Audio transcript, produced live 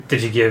Did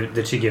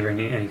she give her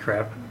any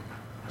crap?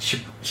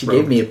 She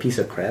gave me a piece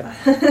of crap.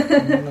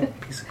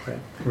 Piece of crap.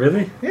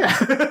 Really? Yeah.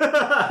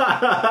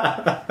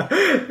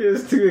 He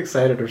was too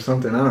excited or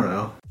something. I don't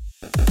know.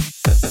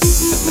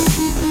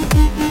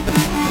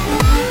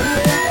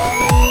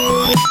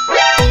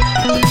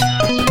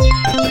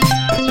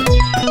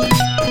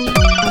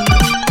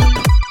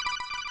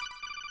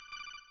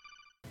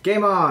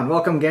 Game on!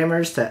 Welcome,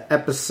 gamers, to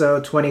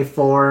episode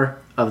 24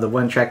 of the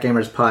One Track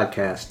Gamers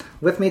podcast.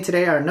 With me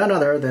today are none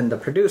other than the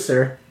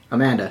producer,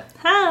 Amanda.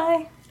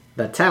 Hi!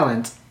 The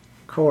talent,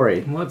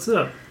 Corey. What's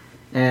up?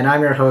 And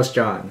I'm your host,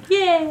 John.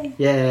 Yay!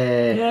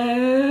 Yay! Yay!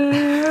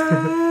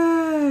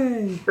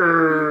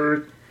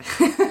 What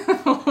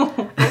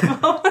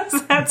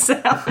was that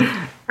sound?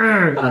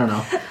 I don't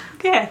know.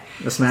 Okay.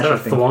 The Smasher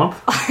thing. Thwomp?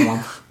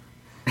 Thwomp.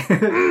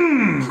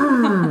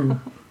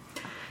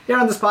 Here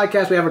on this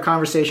podcast, we have a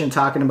conversation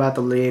talking about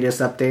the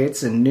latest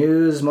updates and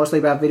news, mostly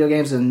about video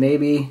games, and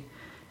maybe...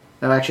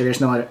 Oh, actually,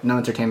 there's no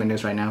entertainment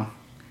news right now.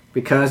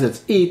 Because it's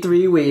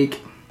E3 week.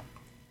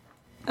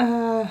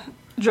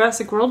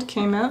 Jurassic World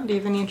came out. Do you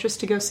have any interest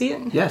to go see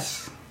it?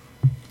 Yes.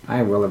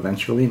 I will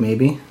eventually,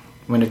 maybe,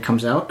 when it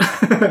comes out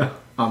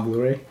on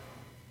Blu-ray.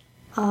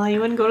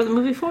 You wouldn't go to the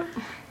movie for it?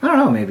 I don't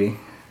know, maybe.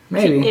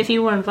 Maybe. If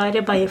you were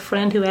invited by a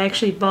friend who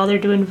actually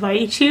bothered to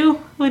invite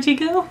you, would you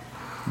go?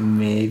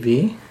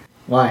 Maybe.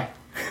 Why?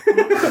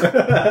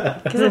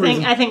 Because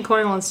I think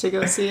Corey wants to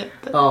go see it.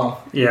 But...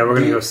 Oh. Yeah, we're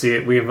going to go see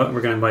it. We're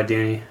going to invite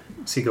Danny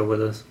to go with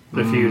us.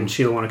 But if you and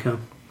Sheila want to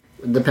come.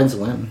 It depends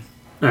when.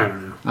 I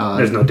don't know.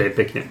 There's no date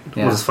picked yet.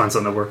 Yeah. We'll just find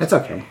something to work. It's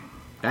okay.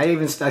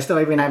 I still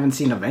haven't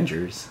seen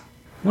Avengers.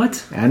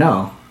 What? I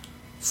know.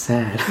 It's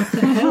sad. What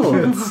the hell?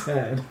 It's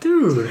sad.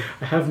 Dude,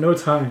 I have no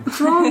time.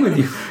 what's wrong with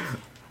you?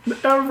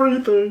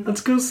 Everything.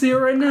 Let's go see it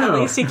right now.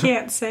 At least you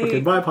can't say... Okay,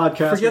 bye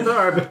podcast. Forget the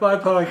art, bye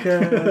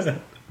podcast.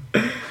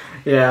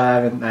 Yeah,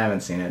 I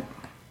haven't seen it.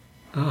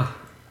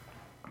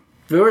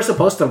 We were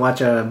supposed to watch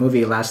a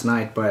movie last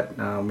night, but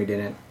we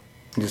didn't.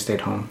 We just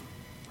stayed home.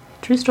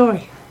 True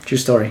story. True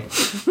story.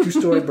 True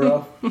story,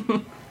 bro.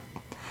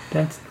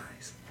 That's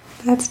nice.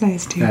 That's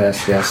nice, too.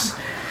 Yes.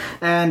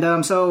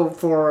 And so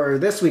for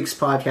this week's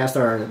podcast,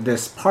 or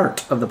this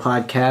part of the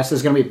podcast,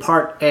 is going to be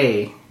part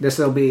A. This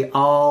will be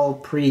all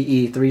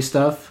pre-E3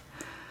 stuff.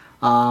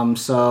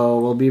 So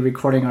we'll be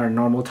recording our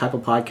normal type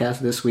of podcast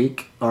this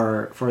week,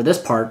 or for this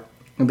part.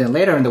 And then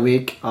later in the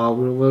week,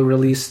 we'll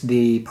release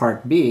the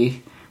part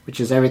B, which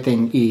is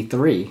everything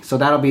E3. So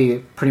that'll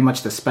be pretty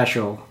much the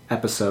special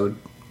episode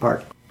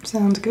part.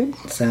 Sounds good.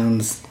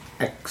 Sounds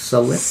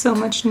excellent. So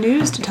much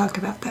news to talk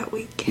about that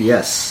week.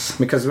 Yes,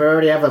 because we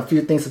already have a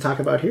few things to talk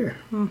about here.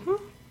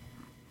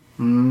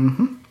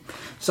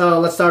 So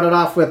let's start it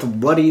off with,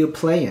 what are you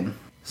playing?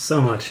 So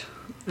much,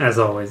 as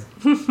always.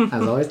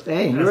 As always.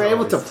 Hey, you were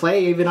able to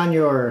play even on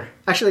your...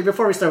 Actually,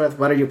 before we start with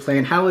what are you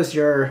playing, how was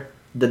the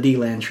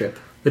D-Land trip?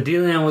 The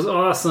D-Land was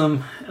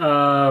awesome.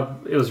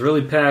 It was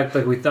really packed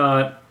like we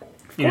thought.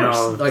 You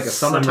know, like a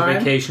summer summertime?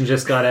 vacation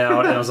just got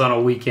out, and it was on a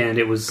weekend.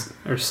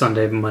 Or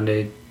Sunday,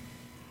 Monday.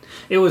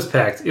 It was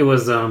packed. It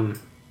was fun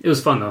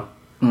though.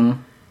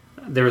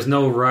 There was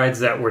no rides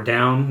that were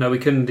down that we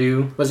couldn't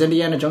do. Was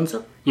Indiana Jones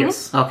up?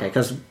 Yes. Okay,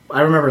 because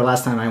I remember the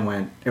last time I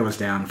went, it was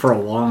down for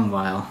a long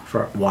while.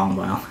 A long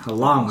while.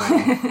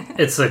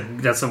 That's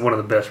one of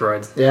the best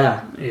rides.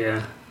 Yeah.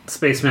 Yeah.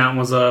 Space Mountain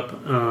was up.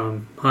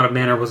 Haunted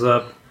Manor was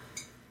up.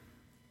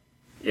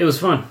 It was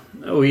fun.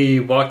 We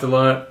walked a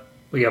lot.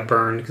 We got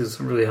burned because it's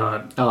really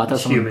hot. Oh, I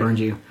thought someone burned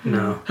you.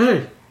 No.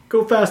 Hey,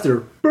 go faster.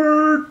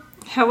 Burn!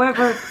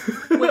 However,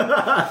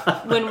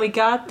 when we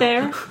got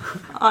there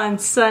on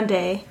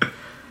Sunday,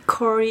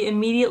 Corey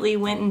immediately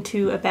went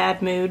into a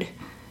bad mood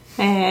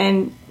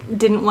and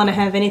didn't want to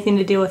have anything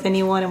to do with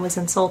anyone and was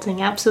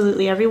insulting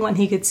absolutely everyone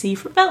he could see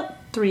for about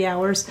 3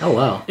 hours. Oh,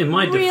 wow. In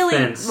my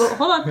defense... Well,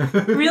 hold on.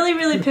 Really,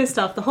 really pissed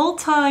off. The whole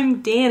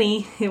time,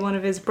 Danny, one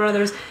of his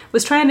brothers,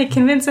 was trying to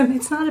convince him,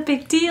 it's not a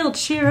big deal,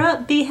 cheer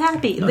up, be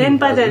happy. No, then he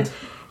by wasn't. the...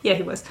 Yeah,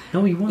 he was.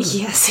 No, he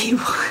wasn't. Yes, he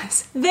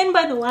was. Then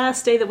by the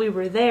last day that we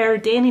were there,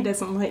 Danny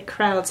doesn't like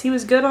crowds. He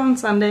was good on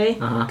Sunday,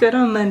 good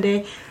on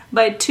Monday.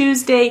 By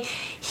Tuesday,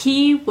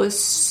 he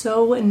was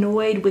so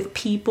annoyed with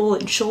people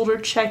and shoulder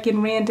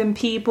checking random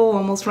people,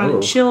 almost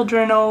running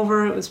children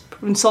over. It was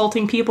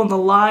insulting people in the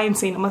line,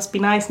 saying it must be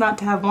nice not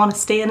to want to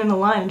stand in the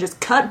line and just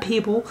cut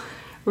people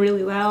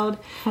really loud.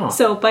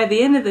 So by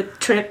the end of the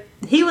trip,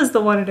 he was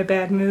the one in a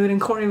bad mood,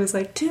 and Corey was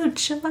like, dude,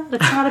 chill out,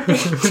 it's not a big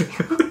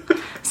deal.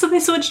 So they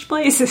switched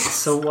places.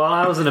 So while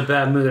I was in a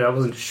bad mood, I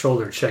wasn't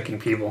shoulder checking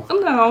people.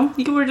 No,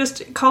 you were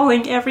just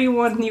calling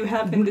everyone you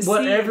happened to see.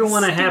 What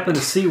everyone I happened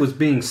to see was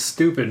being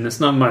stupid, and it's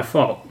not my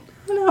fault.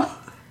 No.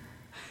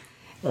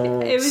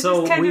 It was So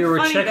just kind we of were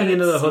funny checking that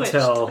into it the switched.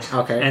 hotel,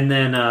 Okay. and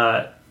then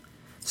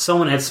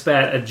someone had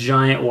spat a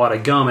giant wad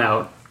of gum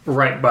out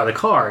right by the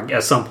car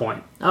at some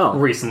point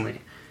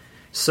recently.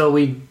 So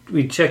we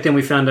checked in.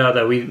 We found out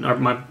that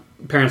my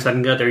parents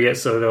hadn't got there yet,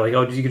 so they're like,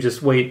 "Oh, you could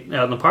just wait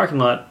out in the parking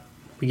lot.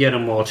 We get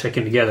them. We'll all check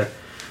in together."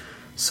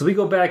 So we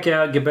go back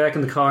out, get back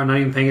in the car, not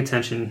even paying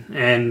attention,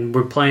 and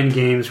we're playing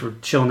games. We're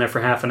chilling there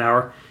for half an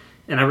hour.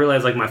 and I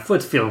realized like my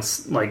foot's feeling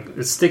like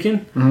it's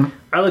sticking.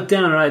 I looked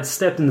down and I'd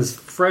stepped in this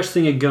fresh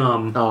thing of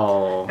gum.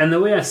 Oh. And the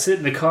way I sit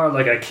in the car,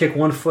 like I kick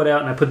one foot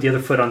out and I put the other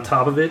foot on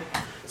top of it.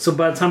 So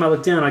by the time I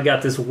looked down, I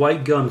got this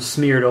white gum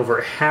smeared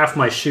over half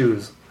my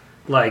shoes,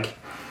 like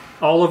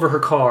all over her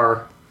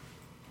car.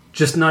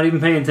 Just not even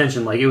paying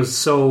attention. Like it was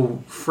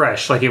so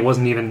fresh, like it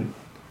wasn't even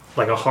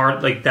like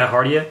that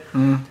hard yet.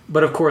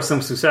 But of course,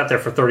 since we sat there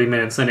for 30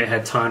 minutes, then it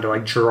had time to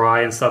like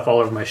dry and stuff all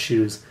over my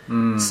shoes.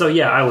 So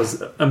yeah, I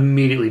was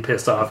immediately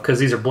pissed off because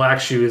these are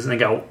black shoes and they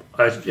got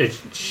a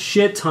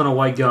shit ton of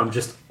white gum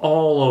just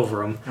all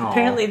over them.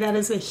 Apparently, that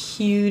is a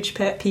huge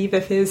pet peeve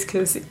of his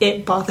because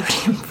it bothered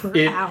him for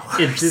hours.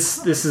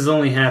 This has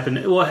only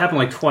happened. Well, it happened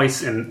like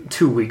twice in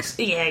 2 weeks.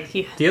 Yeah.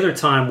 The other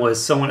time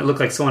was it looked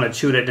like someone had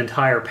chewed an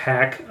entire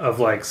pack of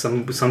like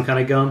some kind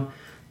of gum.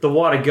 The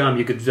wad of gum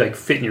you could like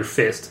fit in your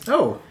fist.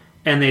 Oh.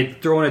 And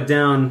they'd thrown it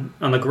down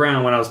on the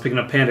ground when I was picking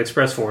up Panda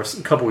Express for us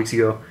a couple weeks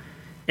ago.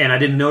 And I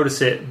didn't notice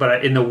it,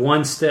 but in the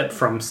one step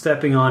from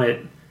stepping on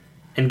it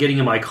and getting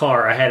in my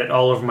car, I had it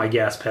all over my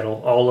gas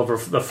pedal, all over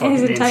the fucking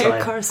inside. His entire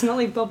inside. car smelled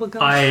like bubble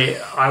gum.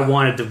 I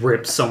wanted to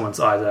rip someone's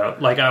eyes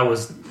out. Like I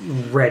was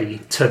ready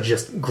to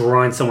just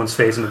grind someone's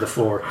face into the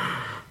floor.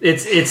 It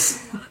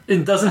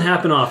doesn't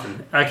happen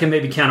often. I can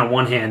maybe count on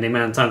one hand the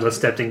amount of times I've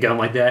stepped in gum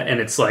like that, and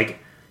it's like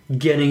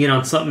getting it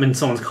on something in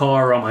someone's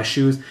car or on my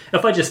shoes.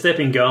 If I just step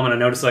in gum and I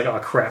notice like, oh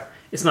crap,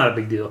 it's not a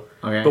big deal.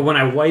 Okay. But when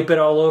I wipe it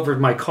all over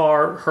my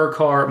car, her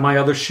car, my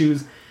other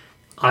shoes,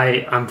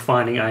 I'm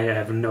finding I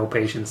have no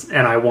patience,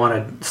 and I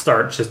want to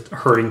start just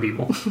hurting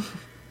people.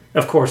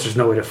 Of course, there's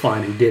no way to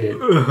find who did it.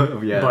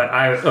 Yeah.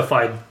 But if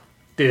I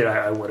did,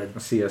 I would have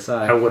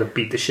CSI. I would have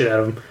beat the shit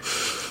out of him.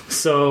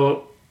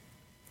 So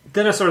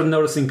then I started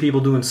noticing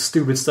people doing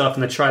stupid stuff,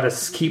 and to try to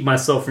keep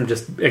myself from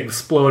just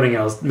exploding,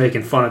 I was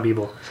making fun of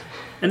people.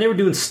 And they were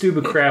doing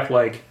stupid crap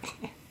like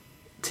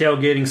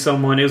tailgating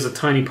someone. It was a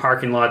tiny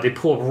parking lot. They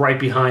pulled right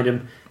behind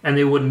him, and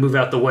they wouldn't move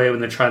out the way when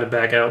they're trying to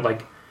back out.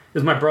 Like,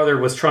 as my brother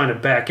was trying to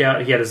back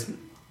out, he had his,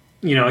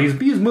 he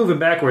was moving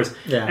backwards.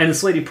 Yeah. And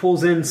this lady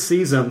pulls in,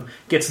 sees him,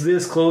 gets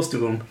this close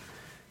to him,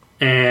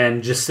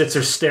 and just sits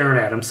there staring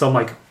at him. So I'm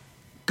like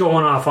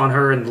going off on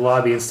her in the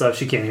lobby and stuff.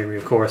 She can't hear me,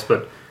 of course,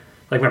 but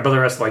like my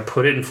brother has to like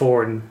put it in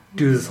forward and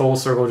do this whole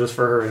circle just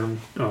for her.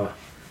 And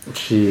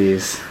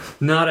Jeez.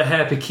 Not a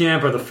happy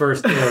camper the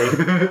first day.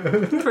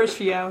 First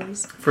few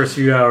hours. First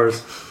few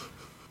hours.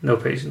 No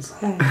patience.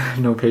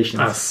 No patience.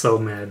 I was so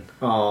mad.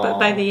 Aww. But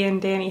by the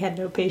end, Danny had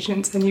no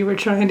patience, and you were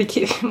trying to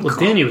keep him Well,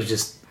 calm.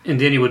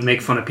 Danny would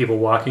make fun of people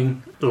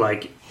walking.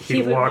 Like,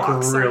 he'd would walk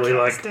really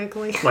like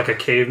a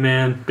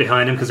caveman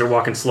behind him because they're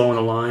walking slow in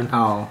the line.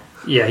 Oh.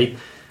 Yeah,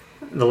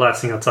 the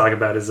last thing I'll talk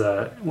about is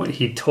when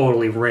he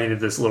totally ran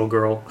into this little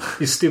girl.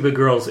 These stupid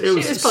girls. It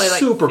was probably like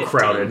super 15.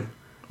 crowded.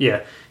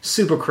 Yeah,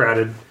 super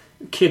crowded.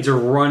 Kids are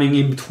running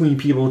in between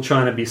people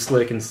trying to be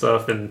slick and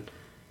stuff, and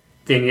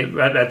Danny,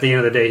 at the end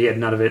of the day, he had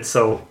none of it.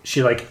 So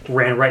she like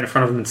ran right in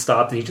front of him and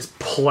stopped, and he just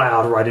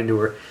plowed right into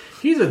her.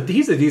 He's a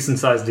decent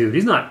sized dude.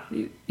 He's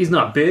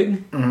not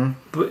big,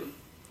 but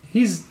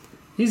he's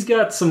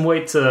got some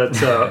weight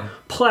to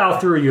plow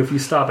through you if you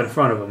stop in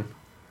front of him.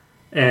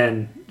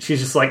 And she's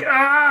just like,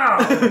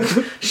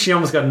 ah! She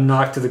almost got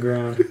knocked to the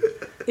ground.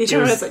 He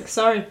turned around and was like,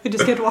 sorry, we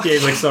just kept walking. Yeah,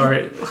 he's like,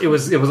 sorry. It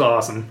was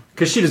awesome.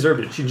 Because she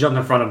deserved it. She jumped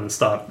in front of him and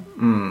stopped.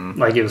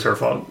 Like it was her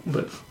fault.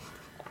 But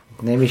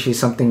maybe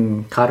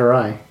something caught her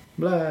eye.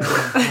 Blah.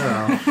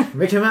 Oh.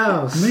 Mickey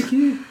Mouse.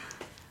 Mickey.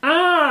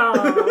 Ah!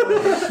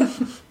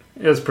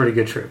 It was a pretty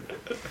good trip.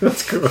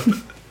 That's cool.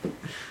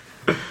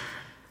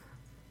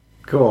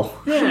 Cool.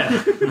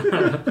 Yeah.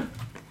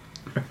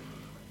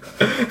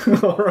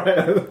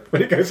 Alright. What are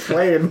you guys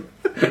playing?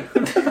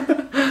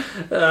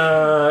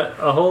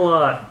 A whole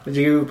lot. Did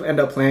you end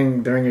up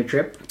playing during your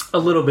trip? A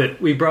little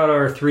bit. We brought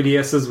our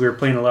 3DSs. We were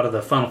playing a lot of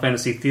the Final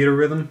Fantasy Theater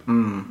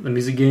Rhythm, the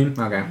music game.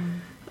 Okay.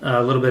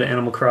 A little bit of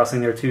Animal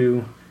Crossing there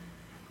too.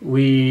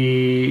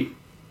 We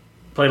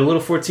played a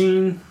little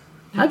 14.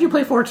 How'd you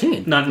play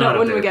 14? Not when up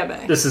we there. got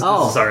back. This is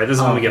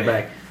when we get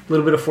back. A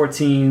little bit of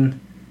 14.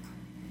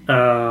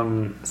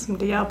 Some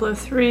Diablo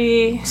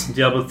 3.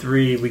 Diablo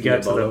 3. We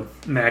got to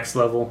the max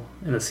level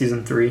in the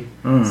season 3.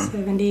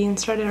 70 and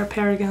started our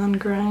Paragon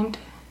grind.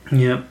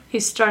 Yep. He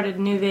started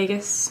New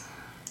Vegas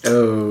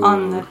Oh.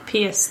 on the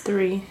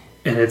PS3.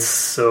 And it's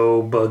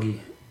so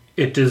buggy.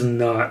 It does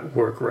not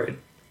work right.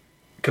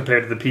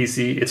 Compared to the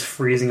PC, it's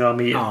freezing on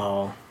me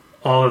Oh.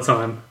 all the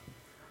time.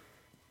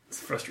 It's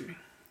frustrating.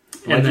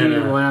 And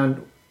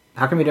then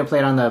how come you didn't play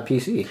it on the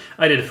PC?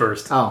 I did it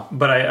first. Oh.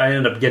 But I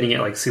ended up getting it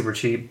like super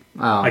cheap.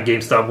 Oh. At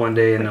GameStop one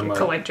day, and Like I'm a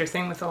like, collector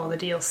thing with all the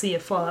DLC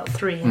of Fallout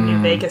 3 and New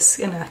Vegas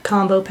in a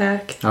combo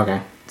pack.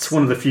 Okay. it's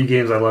one of the few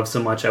games I love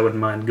so much I wouldn't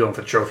mind going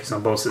for trophies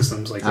on both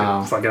systems. Like,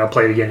 fuck it, I'll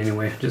play it again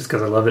anyway, just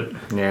because I love it.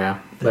 Yeah.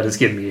 But it's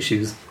giving me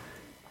issues.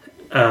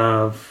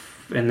 And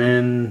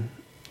then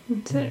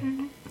That's it.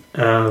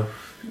 I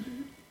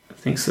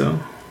think so.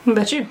 What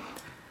about you?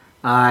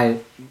 I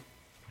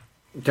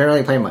don't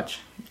really play much,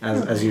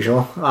 as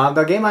usual.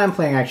 The game I'm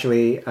playing,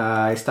 actually,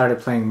 I started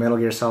playing Metal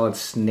Gear Solid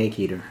Snake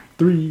Eater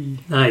 3.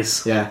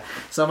 Nice. Yeah.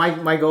 So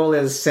my goal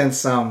is,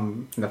 since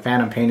the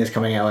Phantom Pain is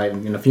coming out like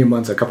in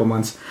a couple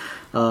months,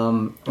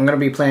 I'm gonna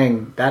be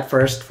playing that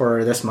first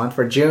for this month.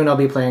 For June, I'll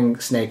be playing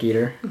Snake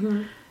Eater.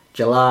 Mm-hmm.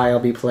 July, I'll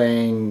be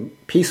playing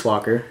Peace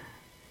Walker,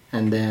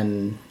 and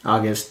then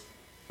August,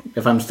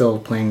 if I'm still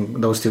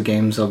playing those 2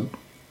 games,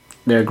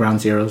 they're Ground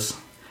Zeroes,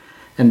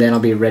 and then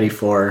I'll be ready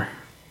for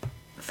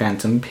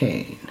Phantom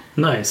Pain.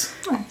 Nice.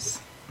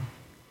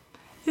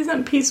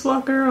 Isn't Peace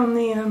Walker on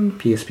the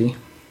PSP?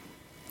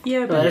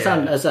 Yeah, but It's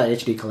an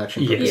HD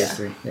collection for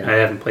PS3. Yeah. I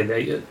haven't played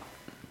that yet.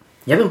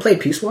 You haven't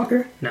played Peace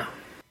Walker? No.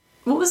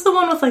 What was the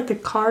one with like the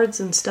cards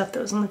and stuff that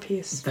was on the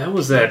PS? That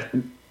was that.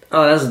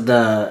 Oh, that's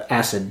the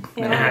Acid.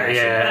 Yeah,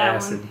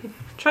 Acid. One.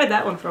 Tried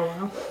that one for a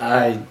while.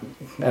 I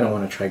don't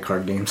want to try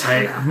card games.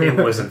 It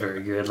wasn't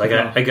very good. Like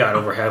I got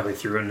over halfway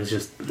through it, and it's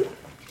just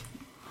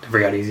never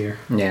got easier.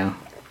 Yeah.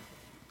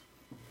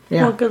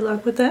 Well, good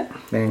luck with that.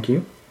 Thank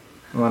you.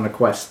 I'm on a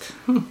quest.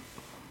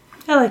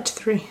 I liked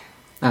 3.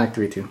 I like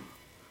 3 too.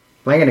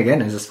 Playing it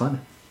again is just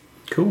fun.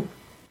 Cool.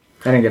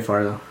 I didn't get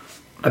far though.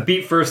 I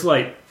beat First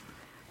Light.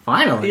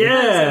 Finally.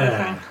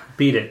 Yeah.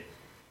 Beat it.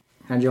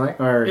 How'd you like?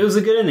 Or It was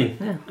a good ending.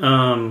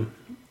 Yeah.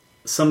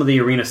 Some of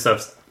the arena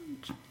stuff's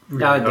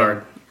really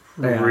hard.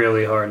 Yeah.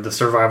 Really hard. The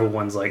survival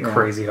one's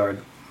crazy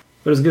hard.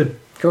 But it was good.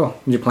 Cool.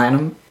 Did you plan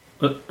them?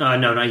 No,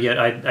 not yet.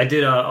 I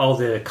did all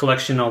the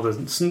collection, all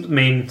the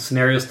main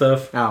scenario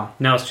stuff. Oh.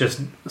 Now it's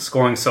just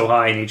scoring so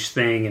high in each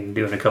thing and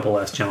doing a couple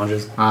last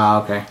challenges.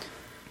 Okay.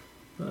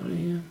 But,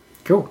 yeah.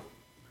 Cool.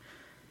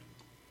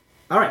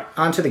 All right,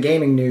 on to the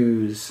gaming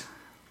news.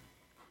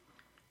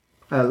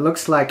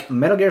 Looks like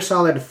Metal Gear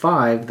Solid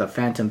 5, The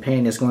Phantom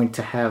Pain, is going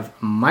to have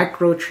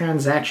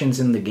microtransactions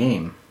in the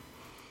game.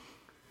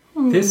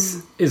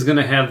 This is going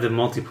to have the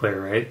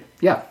multiplayer, right?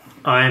 Yeah.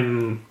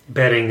 I'm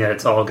betting that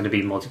it's all going to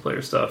be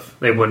multiplayer stuff.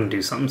 They wouldn't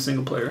do something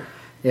single player.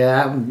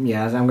 Yeah, I'm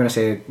going to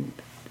say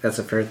that's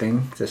a fair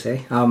thing to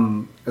say.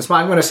 That's why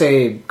I'm going to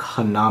say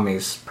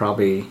Konami's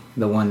probably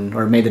the one,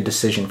 or made the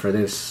decision for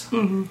this.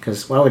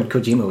 Because why would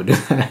Kojima would do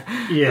that?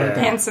 Yeah.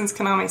 And since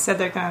Konami said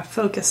they're going to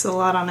focus a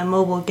lot on the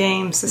mobile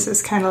games, this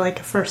is kind of like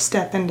a first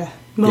step into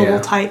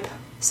mobile-type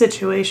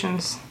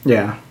situations.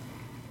 Yeah.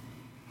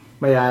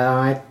 But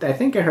yeah, I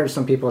think I heard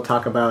some people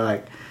talk about,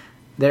 like,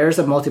 there's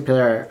a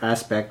multiplayer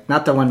aspect,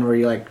 not the one where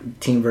you, like,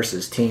 team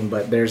versus team,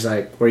 but there's,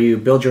 like, where you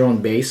build your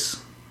own base,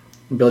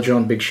 build your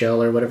own big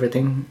shell or whatever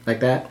thing,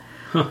 like that.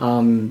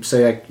 Huh. So,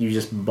 like, you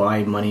just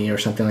buy money or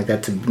something like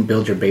that to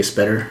build your base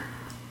better.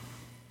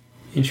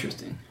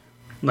 Interesting.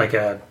 Like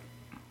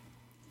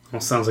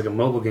almost sounds like a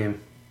mobile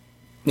game.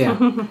 Yeah.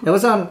 It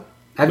was on...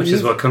 Which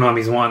is what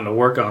Konami's wanting to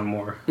work on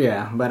more.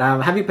 Yeah, but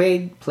have you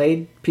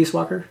played Peace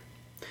Walker?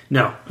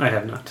 No, I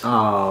have not.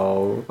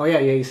 Oh yeah,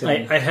 you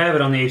said... I have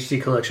it on the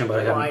HD collection, but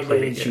I haven't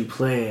played it yet. Why didn't you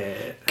play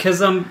it?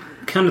 Because I'm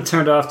kind of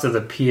turned off to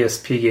the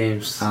PSP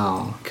games.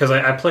 Oh. Because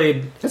I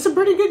played... It's a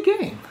pretty good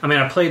game. I mean,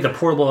 I played the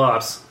Portable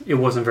Ops. It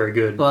wasn't very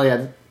good. Well,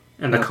 yeah.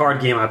 And the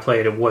card game I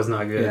played, it was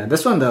not good. Yeah,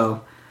 this one,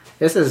 though,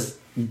 this is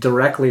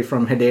directly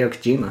from Hideo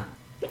Kojima.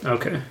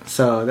 Okay.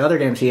 So the other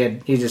games he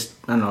just,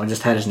 I don't know,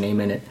 just had his name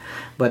in it.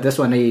 But this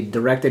one, he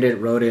directed it,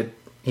 wrote it.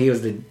 He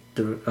was the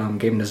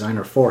game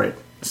designer for it.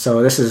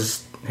 So this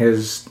is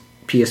his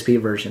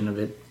PSP version of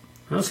it.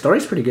 Okay. The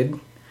story's pretty good.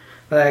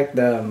 Like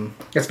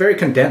it's very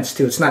condensed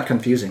too. It's not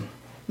confusing.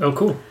 Oh,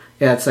 cool.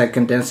 Yeah, it's like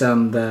condensed.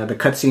 The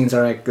cutscenes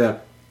are like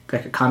a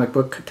comic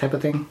book type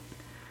of thing,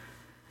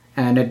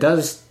 and it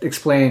does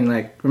explain.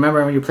 Like,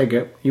 remember when you play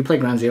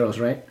Ground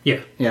Zeroes, right?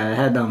 Yeah. Yeah, it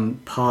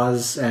had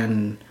Paz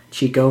and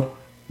Chico.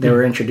 They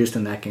were introduced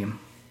in that game.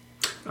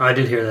 I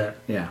did hear that.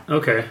 Yeah.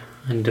 Okay,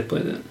 I need to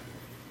play that.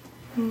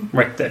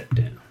 Write that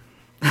down.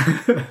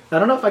 I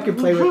don't know if I can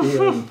play with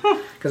you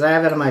because I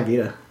have it on my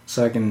Vita,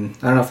 so I can.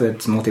 I don't know if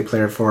it's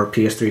multiplayer for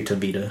PS3 to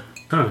Vita.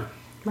 Huh?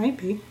 Might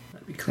be.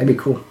 That'd be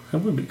cool. That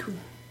would be cool.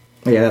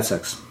 Yeah, that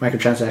sucks.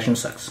 Microtransaction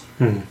sucks.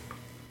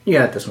 You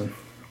got this one.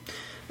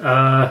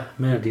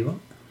 Man, do you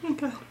want?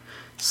 Okay.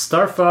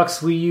 Star Fox,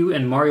 Wii U,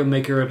 and Mario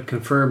Maker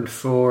confirmed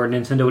for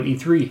Nintendo at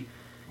E3.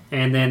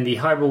 And then the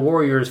Hyrule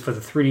Warriors for the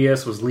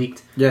 3DS was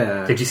leaked.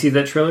 Yeah. Did you see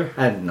that trailer?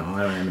 I don't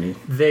have any.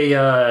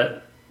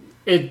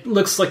 It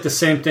looks like the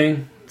same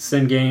thing,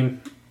 same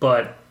game,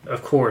 but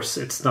of course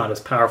it's not as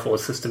powerful a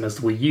system as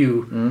the Wii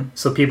U.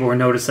 So people were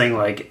noticing,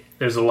 like,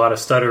 there's a lot of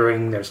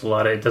stuttering,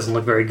 it doesn't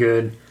look very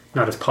good,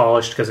 not as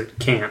polished because it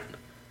can't.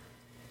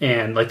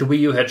 And, like, the Wii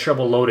U had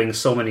trouble loading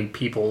so many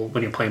people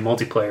when you're playing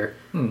multiplayer.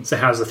 So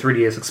how's the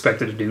 3DS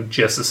expected to do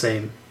just the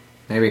same?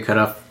 Maybe cut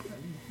off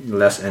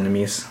less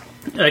enemies.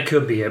 That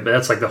could be it, but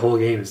that's like the whole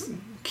game is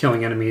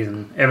killing enemies,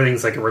 and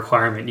everything's like a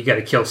requirement. You got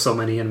to kill so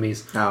many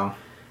enemies. Oh.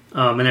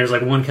 And there's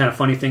like one kind of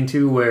funny thing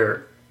too,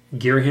 where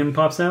Girahim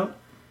pops out,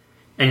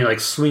 and he like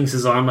swings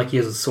his arm like he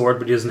has a sword,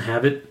 but he doesn't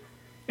have it,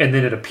 and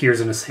then it appears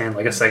in his hand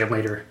like a second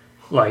later.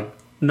 Like,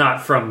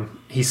 not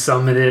from he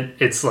summoned it.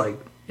 It's like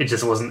it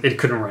just wasn't. It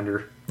couldn't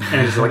render,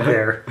 and it's like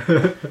there.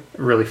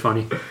 Really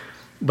funny.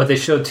 But they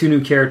showed 2 new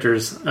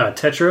characters: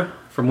 Tetra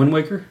from Wind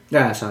Waker.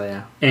 Yeah, I saw that.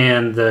 Yeah.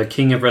 And the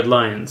King of Red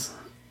Lions.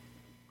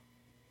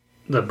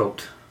 The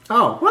boat.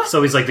 Oh, what?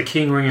 So he's like the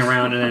king ringing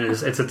around, and then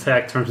its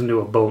attack turns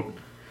into a boat.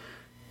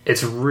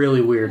 It's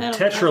really weird.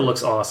 Tetra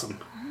looks awesome.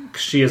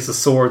 She has the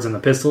swords and the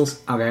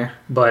pistols. Okay.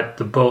 But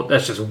the boat,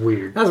 that's just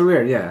weird. That's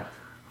weird, yeah.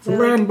 It's a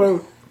land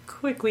boat.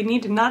 Quick, we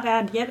need to not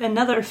add yet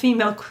another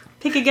female.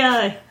 Pick a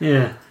guy.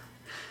 Yeah.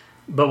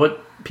 But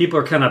what people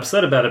are kind of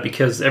upset about it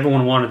because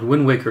everyone wanted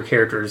Wind Waker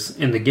characters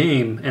in the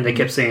game, and they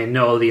kept saying,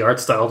 no, the art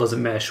style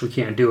doesn't mesh, we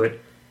can't do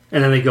it.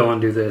 And then they go and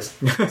do this.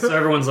 So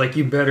everyone's like,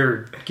 you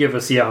better give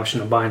us the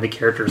option of buying the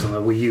characters on the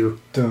Wii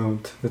U.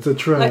 Don't. It's a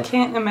trap. I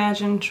can't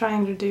imagine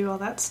trying to do all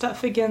that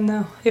stuff again,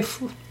 though.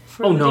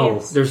 Oh, no.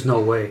 There's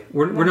no way.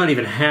 We're not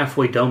even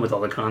halfway done with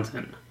all the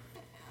content.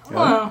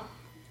 Well,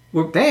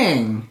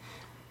 dang.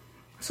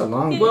 That's a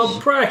long...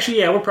 Well, actually,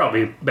 yeah, we're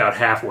probably about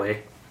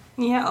halfway.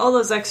 Yeah, all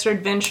those extra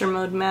adventure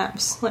mode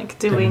maps, like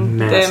doing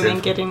them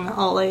and getting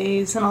all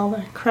A's and all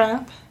that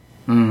crap.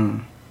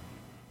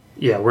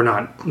 Yeah, we're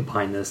not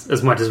buying this.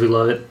 As much as we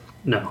love it,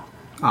 no.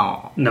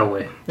 Oh. No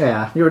way.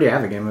 Yeah, you already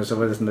have the game, so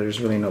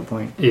there's really no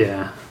point.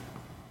 Yeah.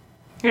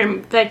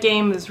 That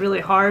game is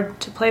really hard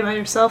to play by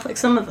yourself. Like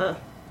some of the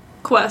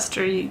quests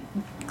are you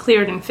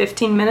cleared in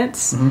 15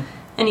 minutes,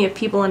 and you have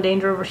people in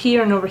danger over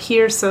here and over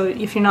here, so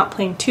if you're not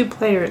playing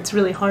two-player, it's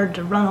really hard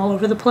to run all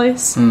over the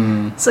place.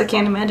 So I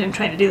can't imagine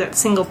trying to do that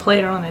single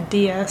player on a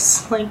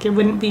DS. Like, it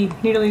wouldn't be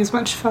nearly as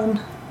much fun.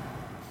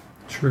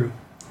 True.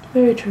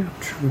 Very true.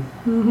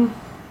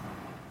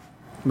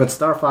 But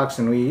Star Fox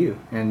and Wii U,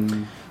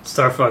 and...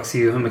 Star Fox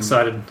U, I'm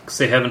excited, because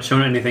they haven't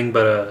shown anything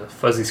but a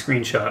fuzzy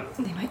screenshot.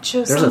 They might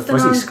show There's something a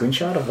fuzzy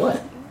screenshot of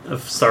what?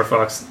 Of Star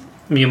Fox.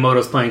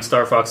 Miyamoto's playing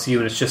Star Fox U,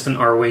 and it's just an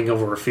R-Wing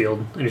over a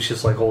field, and it's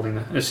just like holding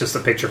it. It's just a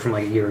picture from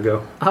like a year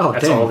ago. Oh,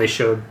 that's all they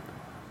showed.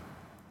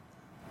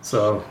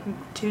 So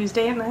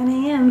Tuesday at 9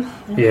 a.m.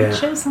 They might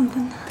show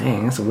something.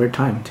 Dang, that's a weird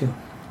time too.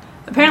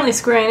 Apparently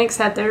Square Enix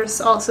had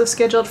theirs also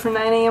scheduled for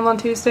 9 a.m. on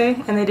Tuesday,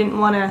 and they didn't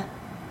want to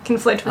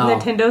conflict with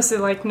Nintendo, so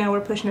they're like, no, we're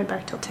pushing it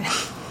back till 10.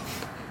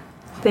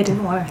 They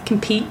didn't want to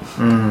compete.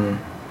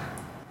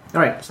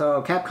 Alright,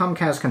 so Capcom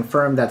has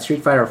confirmed that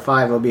Street Fighter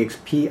V will be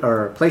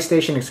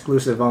PlayStation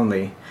exclusive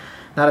only.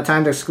 Not a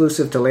timed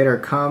exclusive to later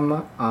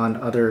come on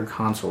other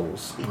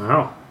consoles.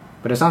 Wow.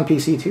 But it's on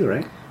PC too,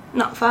 right?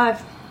 Not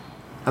 5.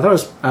 I thought it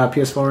was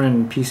PS4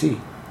 and PC.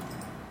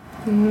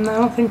 No, I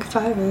don't think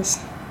 5 is.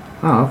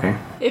 Oh, okay.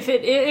 If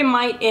it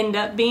might end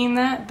up being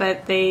that,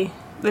 but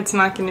it's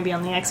not going to be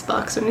on the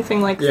Xbox or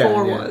anything like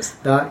 4 was.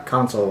 Not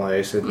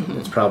console-wise,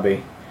 it's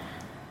probably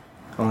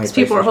only PlayStation.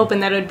 People were hoping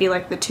that it would be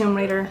like the Tomb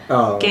Raider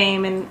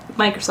game, and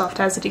Microsoft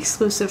has it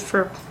exclusive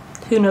for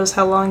who knows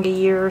how long, a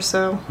year or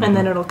so, and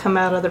then it'll come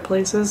out other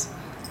places.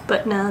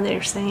 But now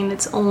they're saying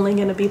it's only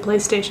going to be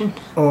PlayStation.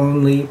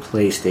 Only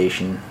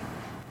PlayStation.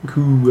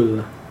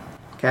 Cool.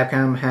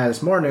 Capcom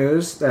has more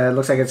news. It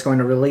looks like it's going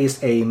to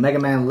release a Mega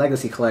Man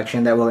Legacy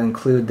Collection that will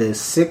include the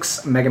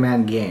 6 Mega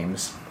Man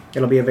games.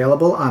 It'll be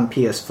available on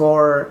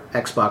PS4,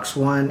 Xbox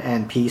One,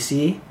 and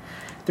PC.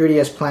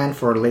 3DS planned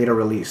for later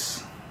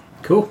release.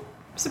 Cool.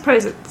 I'm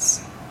surprised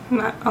it's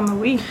not on the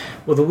Wii.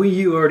 Well, the Wii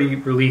U already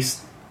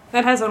released...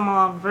 That has them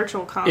on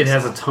Virtual Console. It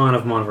has a ton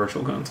of them on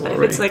Virtual Console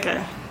already. If it's like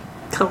a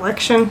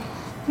collection,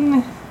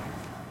 I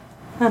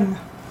don't know.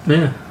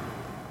 Yeah.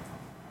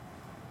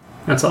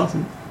 That's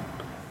awesome.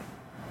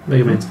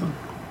 Mega Man's fun.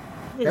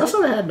 They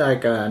also had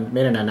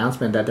made an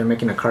announcement that they're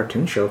making a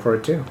cartoon show for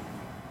it too.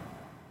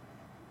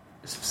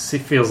 It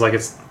feels like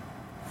it's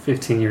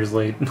 15 years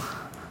late.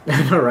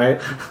 I know,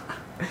 right?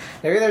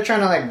 Maybe they're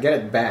trying to get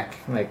it back,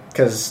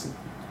 because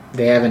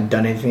they haven't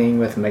done anything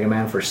with Mega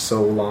Man for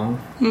so long.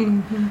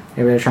 Maybe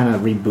they're trying to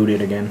reboot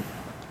it again.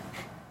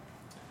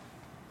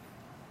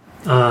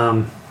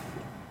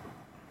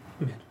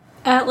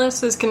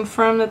 Atlas has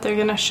confirmed that they're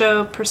going to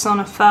show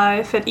Persona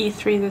 5 at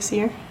E3 this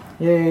year.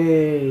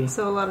 Yay!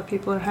 So a lot of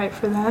people are hyped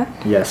for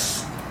that.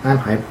 Yes, I'm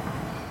hyped.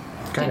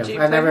 Kind Did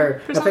of.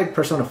 you I played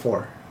Persona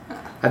 4.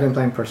 I've been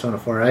playing Persona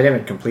 4. I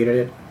haven't completed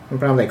it. I'm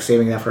probably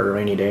saving that for a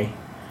rainy day.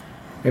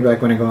 Maybe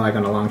when I go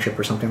on a long trip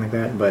or something like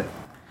that. But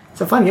it's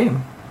a fun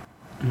game.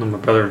 Well, my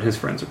brother and his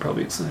friends are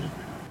probably excited.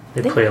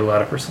 They play a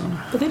lot of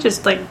Persona. But they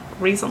just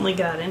recently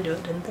got into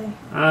it, didn't they?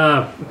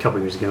 A couple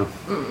years ago.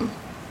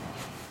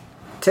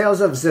 Tales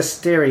of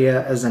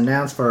Zestiria is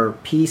announced for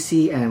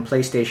PC and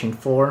PlayStation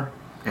 4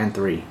 and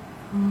 3.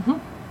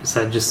 Is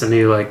that just a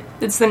new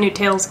It's the new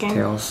Tales game.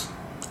 Tales.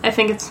 I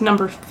think it's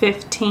number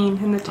 15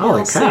 in the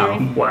Tales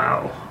series.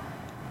 Wow.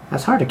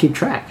 That's hard to keep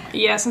track.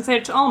 Yeah, since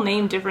they're all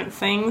named different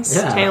things.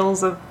 Yeah.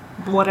 Tales of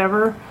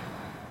whatever.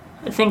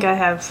 I think I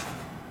have...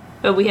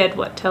 we had,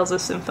 Tales of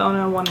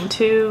Symphonia 1 and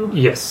 2.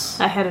 Yes.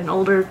 I had an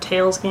older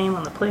Tales game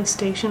on the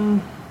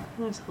PlayStation.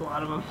 There's a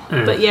lot of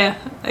them. But yeah,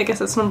 I guess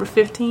that's number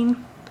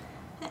 15.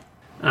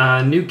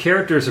 New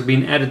characters are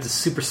being added to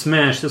Super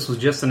Smash. This was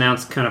just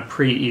announced kind of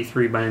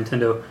pre-E3 by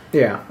Nintendo.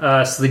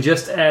 Yeah. So they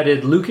just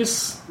added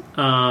Lucas.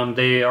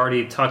 They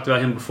already talked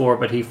about him before,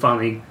 but he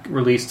finally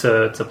released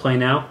to play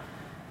now.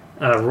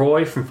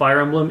 Roy from Fire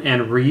Emblem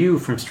and Ryu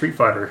from Street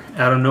Fighter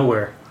out of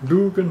nowhere.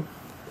 Dugan.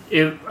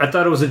 I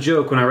thought it was a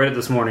joke when I read it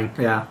this morning.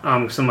 Yeah.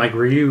 So I'm like,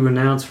 Ryu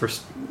announced for...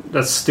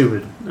 That's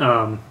stupid.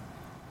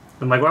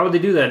 I'm like, why would they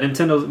do that?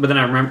 Nintendo. But then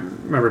I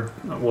remember,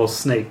 well,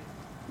 Snake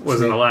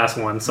was in the last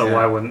one, so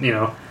why wouldn't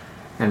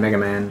And Mega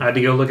Man. I had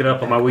to go look it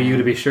up on my Wii U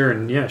to be sure,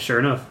 and yeah, sure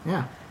enough.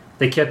 Yeah.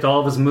 They kept all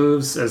of his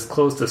moves as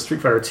close to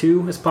Street Fighter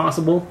 2 as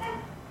possible.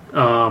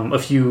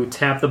 If you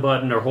tap the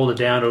button or hold it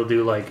down, it'll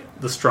do like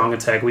the strong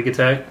attack, weak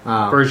attack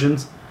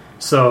versions.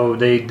 So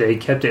they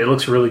kept it. It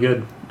looks really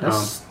good.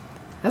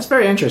 That's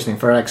very interesting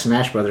for like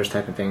Smash Brothers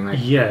type of thing. Like,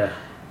 yeah.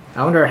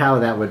 I wonder how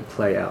that would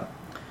play out.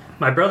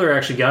 My brother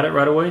actually got it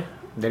right away.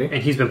 Did he?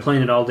 And he's been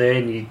playing it all day,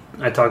 and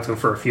I talked to him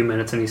for a few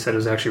minutes, and he said it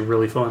was actually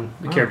really fun.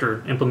 The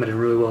character implemented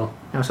really well.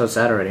 Oh, so it's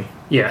out already.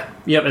 Yeah.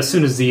 Yep, as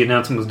soon as the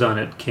announcement was done,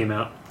 it came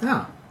out.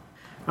 Oh.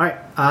 Alright,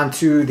 on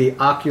to the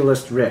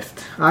Oculus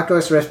Rift.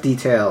 Oculus Rift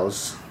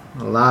details.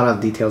 A lot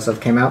of details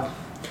have came out.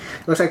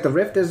 Looks like the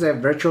Rift is a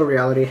virtual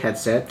reality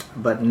headset,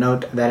 but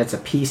note that it's a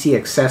PC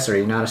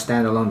accessory, not a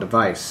standalone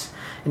device.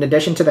 In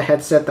addition to the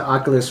headset, the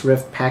Oculus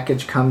Rift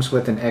package comes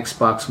with an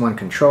Xbox One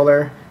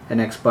controller, an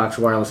Xbox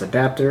wireless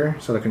adapter,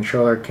 so the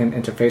controller can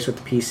interface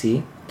with the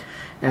PC,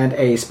 and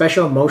a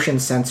special motion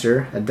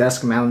sensor, a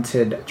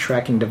desk-mounted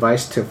tracking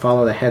device to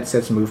follow the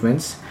headset's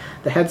movements.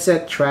 The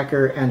headset,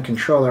 tracker, and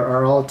controller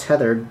are all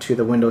tethered to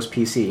the Windows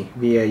PC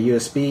via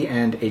USB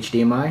and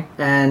HDMI,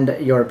 and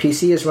your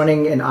PC is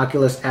running an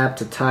Oculus app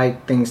to tie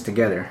things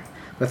together.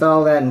 With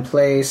all that in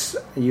place,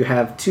 you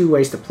have two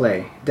ways to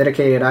play.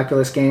 Dedicated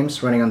Oculus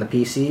games running on the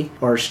PC,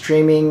 or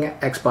streaming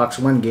Xbox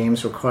One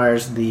games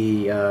requires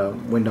the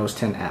Windows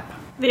 10 app.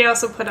 They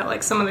also put out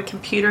like some of the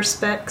computer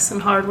specs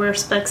and hardware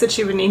specs that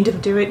you would need to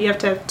do it. You have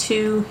to have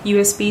 2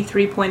 USB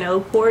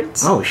 3.0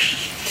 ports. Oh,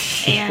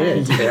 shit.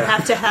 And you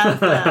have to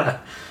have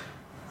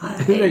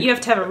you have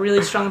to have a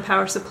really strong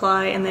power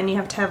supply, and then you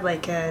have to have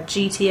like a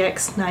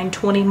GTX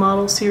 920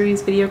 model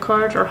series video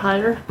card or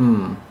higher.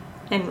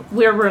 And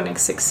we're running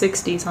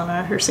 660s on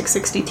our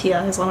 660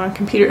 Ti's on our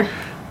computer,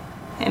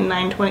 and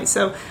 920.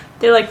 So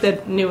they're like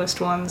the newest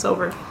ones,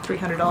 over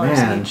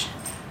 $300 each.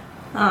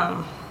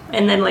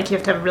 And then like you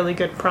have to have a really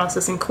good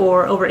processing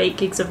core, over 8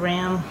 gigs of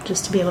RAM,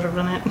 just to be able to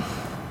run it.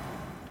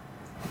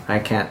 I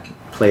can't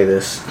play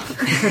this.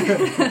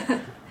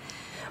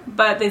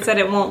 But they said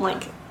it won't,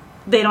 like,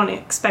 they don't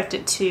expect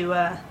it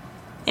to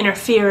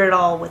interfere at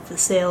all with the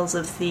sales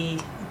of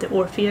the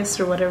Orpheus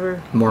or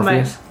whatever.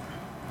 Morpheus?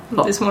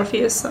 Is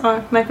Morpheus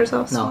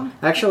Microsoft's No. one?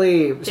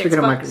 Actually, speaking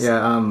Xbox.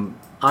 of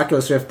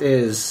Oculus Rift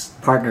is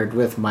partnered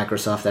with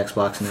Microsoft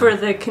Xbox now. For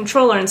the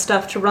controller and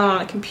stuff to run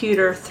on a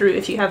computer through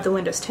if you have the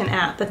Windows 10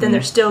 app, but then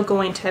they're still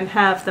going to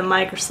have the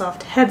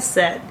Microsoft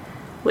headset,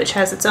 which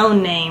has its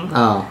own name,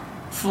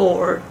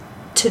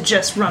 to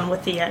just run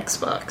with the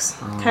Xbox.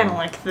 Kind of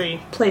like the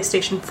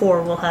PlayStation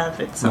 4 will have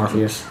its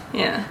Morpheus. own.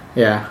 Yeah.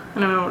 Yeah. I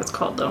don't know what it's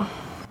called, though.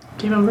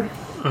 Do you remember?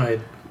 I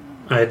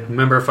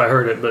remember if I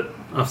heard it, but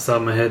off the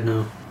top of my head,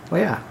 no.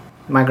 Well, yeah.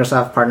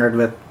 Microsoft partnered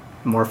with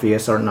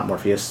Morpheus, or not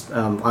Morpheus,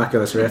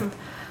 Oculus Rift.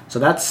 So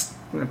that's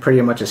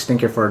pretty much a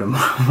stinker for the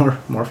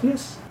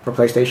Morpheus? For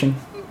PlayStation?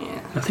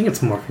 Yeah. I think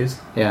it's Morpheus.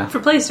 Yeah. For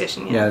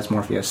PlayStation, yeah. Yeah, it's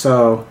Morpheus.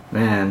 So,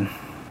 man.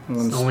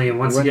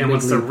 Once again,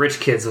 the rich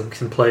kids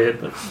can play it,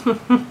 but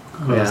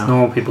us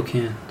normal people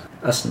can't.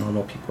 Us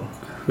normal people.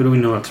 Who do we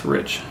know that's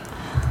rich?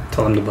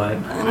 Tell them to buy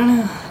it. I don't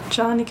know.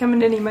 John, you coming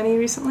to any money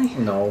recently?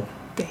 No.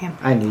 Damn.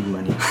 I need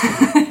money.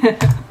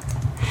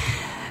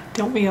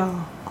 Don't we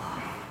all?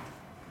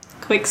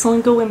 Quick,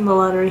 someone go win the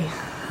lottery.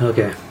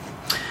 Okay.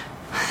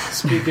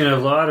 Speaking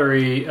of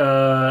lottery,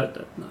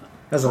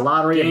 there's a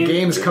lottery of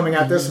games coming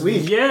out this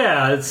week.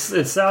 Yeah,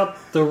 it's out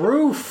the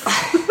roof.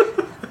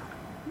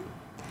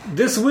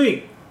 This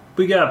week,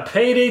 we got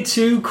Payday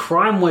 2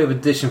 Crime Wave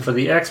Edition for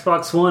the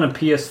Xbox One and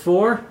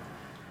PS4.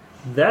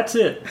 That's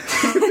it.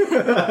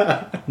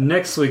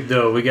 Next week,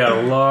 though, we got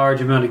a large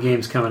amount of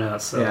games coming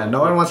out. So yeah, no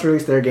one wants to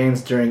release their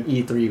games during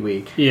E3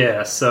 week.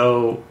 Yeah,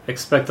 so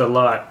expect a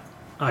lot,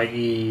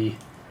 i.e.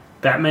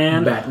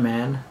 Batman,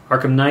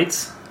 Arkham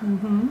Knights,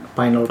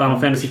 Final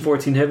Fantasy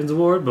XIV Heaven's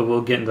Ward, but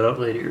we'll get into that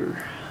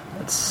later.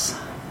 That's...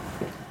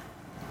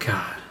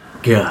 God.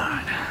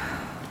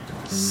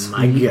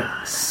 My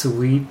God.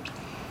 Sweet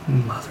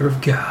Mother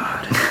of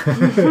God.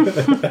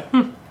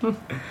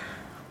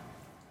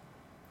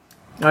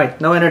 Alright,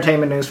 no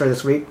entertainment news for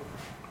this week.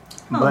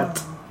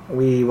 But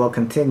we will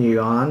continue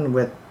on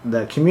with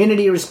the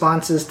community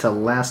responses to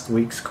last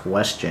week's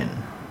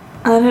question.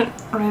 I didn't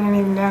write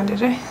anything down,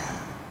 did I?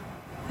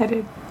 I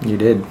did. You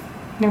did.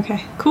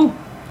 Okay, cool.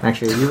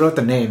 Actually, you wrote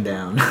the name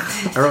down.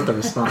 I wrote the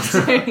response.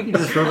 You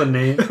just wrote the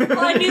name. Well,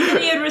 I knew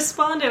that he had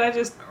responded. I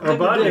just...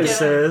 Robotnik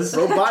says...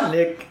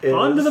 Robotnik is...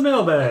 On to the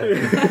mailbag.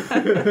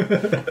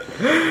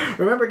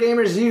 Remember,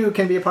 gamers, you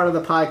can be a part of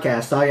the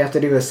podcast. All you have to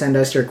do is send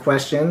us your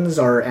questions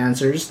or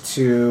answers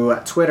to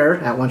Twitter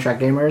at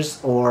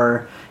OneTrackGamers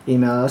or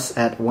email us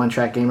at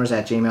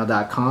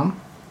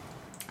onetrackgamers@gmail.com.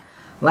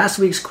 Last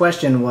week's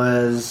question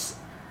was...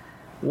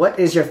 What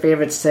is your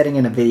favorite setting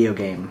in a video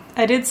game?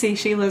 I did see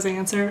Sheila's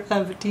answer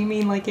of, do you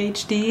mean like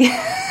HD?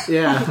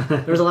 Yeah,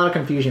 there was a lot of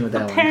confusion with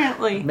that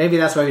Apparently. one. Maybe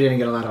that's why we didn't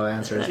get a lot of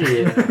answers.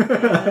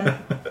 Yeah.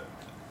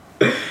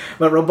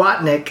 But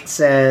Robotnik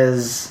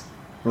says...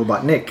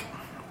 Robotnik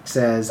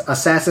says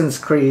Assassin's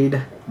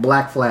Creed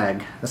Black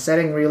Flag. The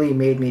setting really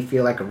made me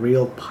feel like a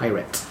real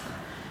pirate.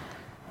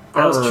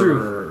 That was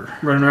true.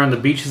 Running around the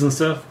beaches and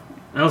stuff.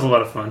 That was a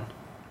lot of fun.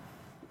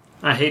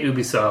 I hate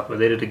Ubisoft, but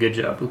they did a good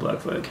job with Black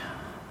Flag.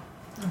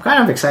 I'm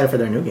kind of excited for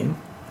their new game,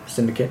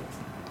 Syndicate,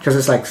 because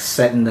it's like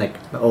set in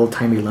like the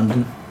old-timey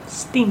London.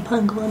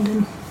 Steampunk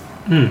London.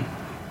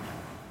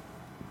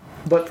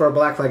 But for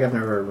Black Flag, I've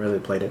never really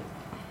played it.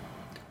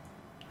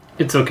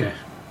 It's okay.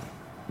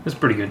 It's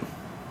pretty good.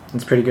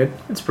 It's pretty good?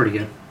 It's pretty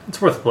good.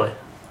 It's worth a play.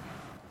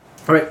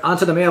 Alright, on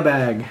to the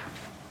mailbag.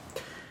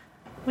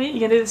 Wait, you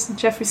gonna do this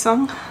Jeffrey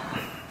song?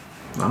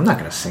 I'm not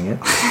gonna sing it.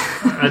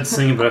 I'd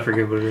sing it, but I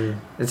forget what it is.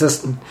 It's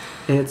just...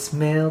 It's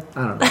mail...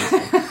 I don't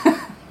know.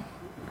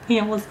 He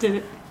almost did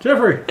it.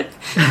 Jeffrey!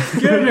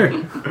 Get in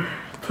here!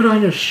 Put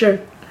on your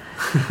shirt.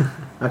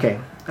 Okay.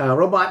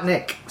 Robot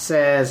Nick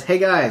says, "Hey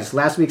guys,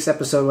 last week's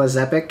episode was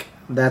epic.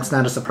 That's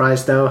not a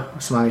surprise though.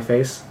 Smiley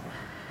face.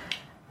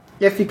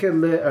 If you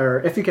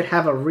could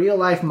have a real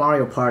life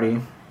Mario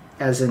Party,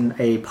 as in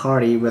a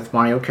party with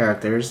Mario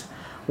characters,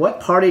 what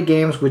party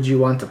games would you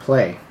want to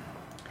play?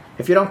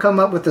 If you don't come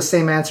up with the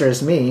same answer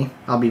as me,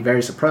 I'll be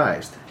very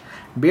surprised.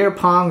 Beer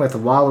pong with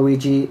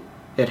Waluigi,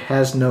 it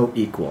has no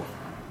equal.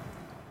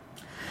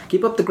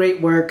 Keep up the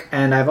great work,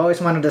 and I've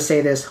always wanted to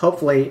say this.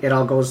 Hopefully, it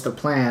all goes to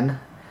plan.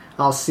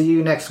 I'll see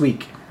you next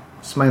week."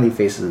 Smiley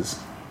faces.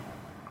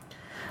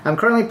 I'm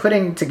currently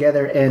putting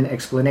together an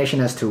explanation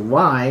as to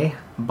why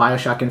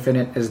Bioshock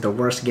Infinite is the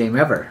worst game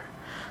ever.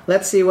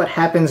 Let's see what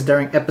happens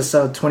during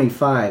episode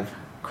 25.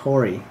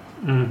 Corey.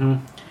 Mm-hmm.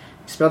 You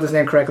spelled his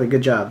name correctly.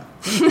 Good job.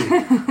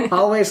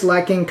 Always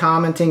liking,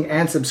 commenting,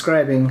 and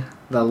subscribing.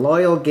 The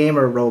loyal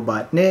gamer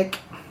Robot Nick.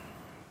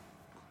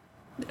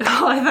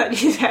 Oh, I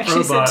thought you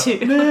actually said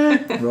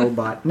two.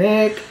 Robot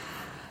Nick.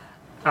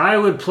 I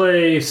would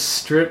play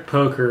strip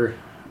poker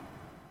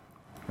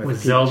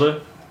with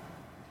Zelda,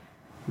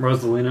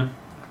 Rosalina,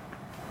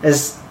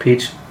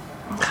 Peach.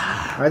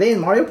 Are they in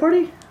Mario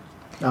Party?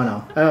 Oh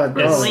no.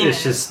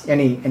 It's just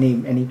any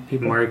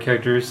people. Mario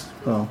characters.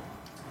 Oh.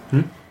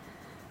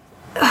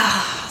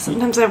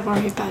 Sometimes I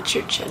worry about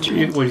your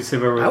judgment. What do you say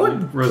about Rosalina? I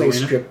would play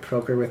Rosalina? strip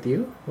poker with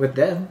you, with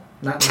them.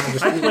 Not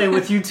just. I'd play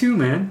with you too,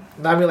 man.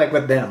 I mean, like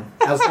with them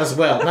as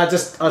well, not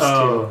just us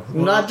two.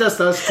 Well, Not just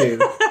us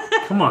two.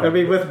 Come on. I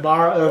mean, with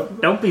Mario.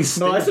 Don't be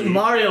stingy. No, I said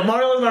Mario.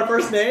 Mario is my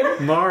first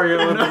name.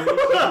 Mario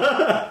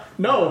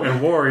No.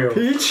 and Wario.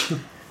 Peach.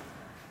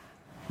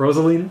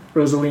 Rosalina.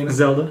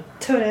 Zelda.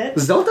 Toadette.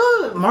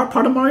 Zelda,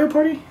 part of Mario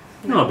Party.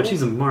 No, but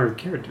she's a Mario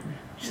character.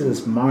 She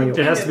says Mario.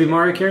 It has to be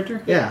Mario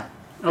character? Yeah.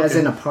 As Okay.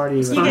 in a party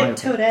with You Mario. get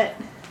Toadette.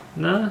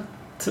 Nah.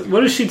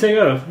 What does she take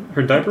out of?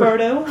 Her diaper?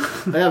 Birdo.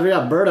 Yeah, we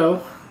got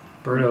Birdo.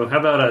 Birdo. How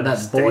about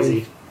That boy.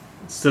 Daisy?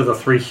 Still the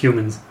three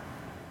humans.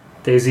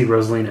 Daisy,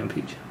 Rosalina, and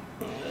Peach.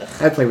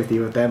 I'd play with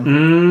you with them.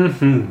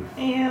 Mm-hmm.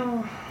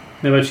 Ew.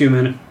 How about you,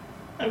 man?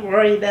 I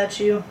worry about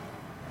you.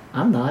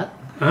 I'm not.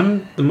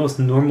 I'm the most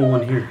normal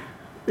one here.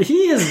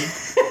 He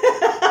is.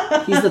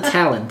 He's the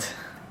talent.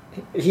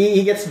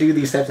 He gets to do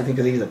these types of things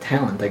because he's a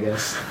talent, I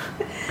guess.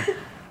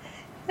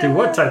 Do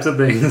what types of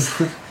things?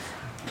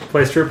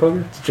 Play strip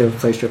poker?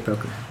 Play strip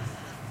poker.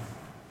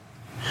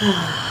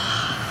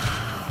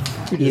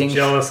 Eating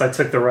jealous I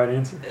took the right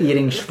answer.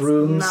 Eating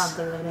shrooms. Not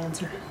the right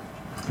answer.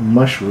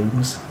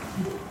 Mushrooms.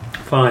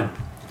 Fine.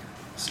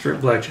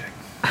 Strip blackjack.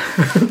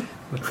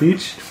 With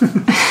Peach?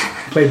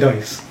 Play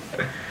dice.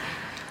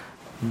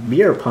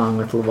 Beer pong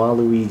with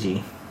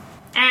Waluigi.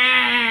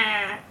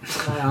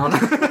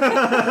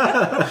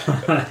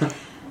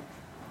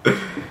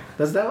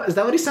 Is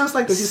that what he sounds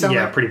like? Does he sound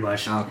like? Pretty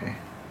much. Oh, okay.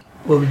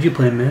 What would you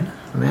play, man?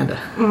 Amanda.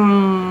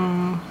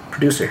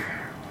 Producer.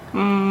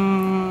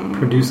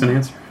 Produce an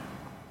answer.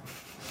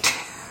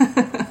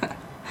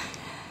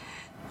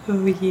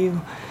 Oh,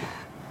 you.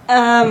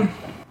 I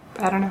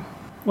don't know.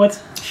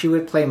 What? She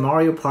would play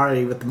Mario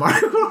Party with the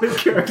Mario Party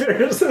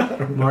characters.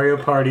 Mario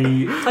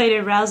Party. Played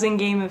a rousing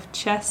game of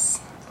chess.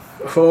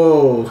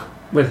 Oh.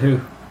 With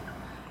who?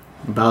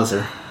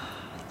 Bowser.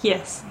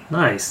 Yes.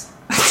 Nice.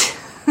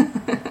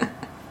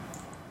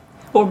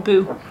 Or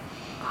Boo.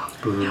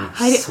 Boo.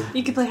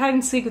 You could play hide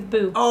and seek with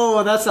Boo.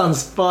 Oh, that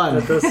sounds fun.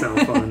 That does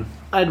sound fun.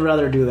 I'd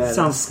rather do that.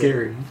 Sounds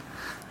scary.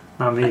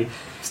 Not me.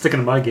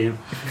 Sticking to my game.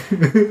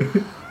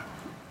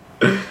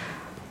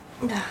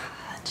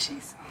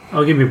 Jeez.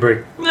 I'll give you a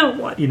break. No,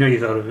 what? You know you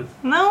thought of it.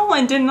 No,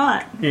 I did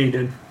not. Yeah, you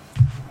did.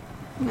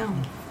 No.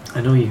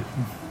 I know you.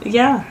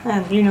 Yeah,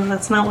 and you know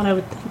that's not what I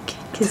would think.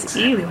 Because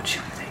Exactly what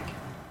you would think.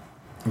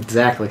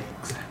 Exactly.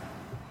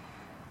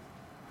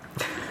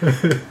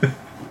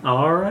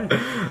 Alright.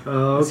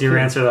 Is your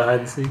answer the hide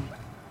and seek?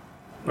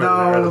 Or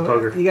the No,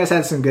 poker? you guys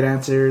had some good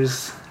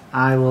answers.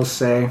 I will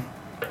say,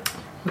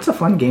 what's a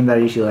fun game that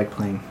I usually like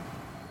playing?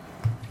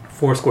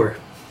 Foursquare.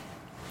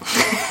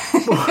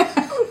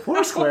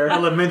 Foursquare.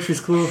 Elementary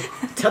school.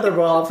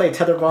 Tetherball. I'll play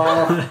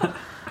tetherball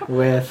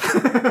with.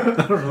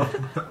 I don't know.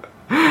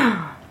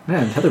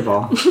 Man,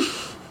 tetherball.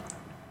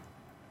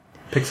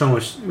 Pick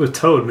someone with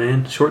Toad,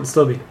 man. Short and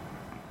stubby.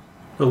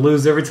 They'll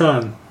lose every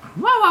time.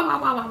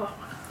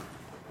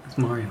 It's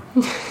Mario.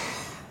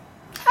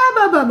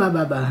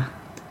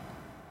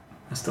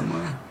 That's still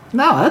Mario.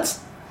 No, that's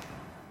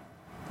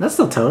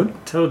still Toad.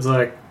 Toad's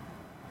like,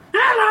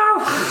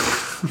 hello!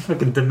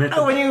 Fucking demented.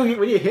 Oh, when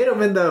you hit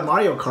him in the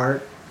Mario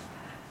Kart.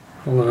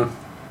 Hold on.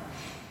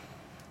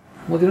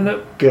 Looking it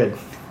up. Good.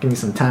 Give me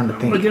some time to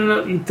think. Looking it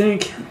up, you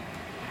think?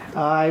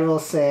 I will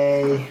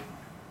say...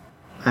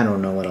 I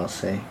don't know what I'll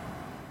say.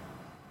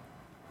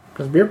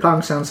 Because beer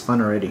pong sounds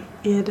fun already.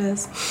 Yeah, it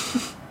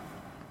does.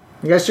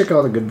 You guys check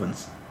all the good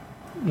ones.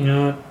 You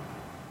know what?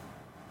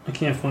 I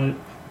can't find it.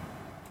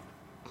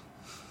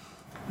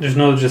 There's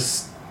no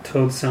just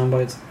Toad sound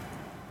bites.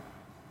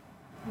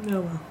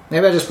 Oh well.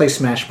 Maybe I just play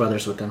Smash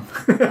Brothers with them.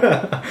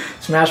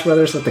 Smash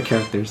Brothers with the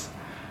characters.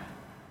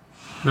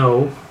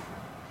 No.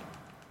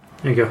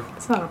 There you go.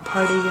 It's not a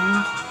party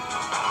game.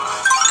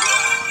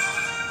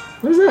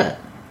 What is that?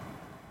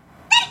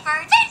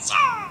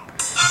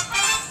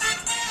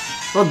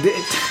 Well,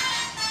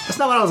 that's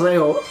not what I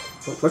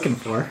was looking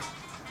for.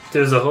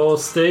 There's a whole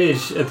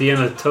stage at the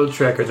end of Toad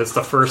Tracker that's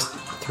the first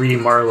 3D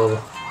Mario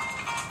level.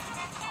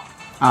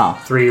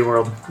 Oh. 3D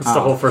world. It's the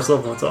Oh. whole first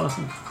level. It's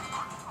awesome.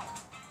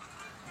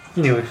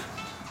 Anyway.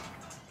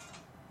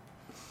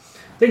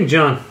 Thank you,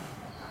 John.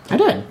 I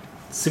did.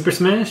 Super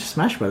Smash?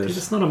 Smash Brothers.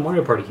 It's not a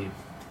Mario Party game.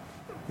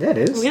 Yeah, it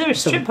is. Either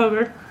strip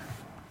poker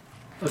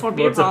or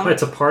beer pong.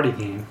 It's a party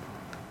game.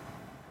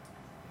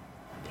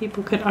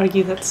 People could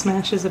argue that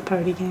Smash is a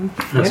party game.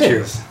 That's It true.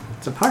 is.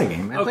 It's a party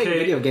game. I play Okay.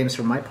 video games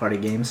for my party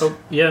games. Oh,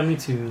 yeah, me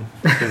too.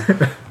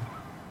 Okay.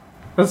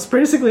 That's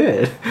basically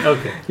it.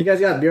 Okay. You guys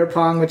got beer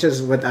pong, which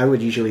is what I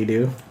would usually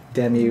do.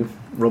 Damn you,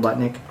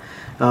 Robotnik.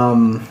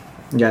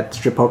 You got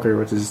strip poker,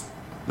 which is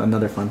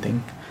another fun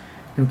thing.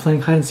 And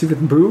playing hide and seek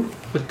with Boo.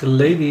 With the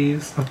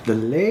ladies. With the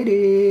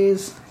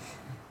ladies.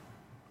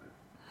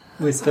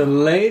 With the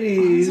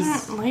ladies.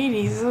 Those aren't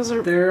ladies. Those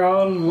are. They're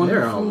all wonderful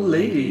They're all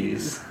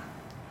ladies.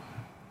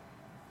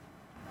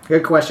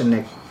 Good question,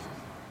 Nick.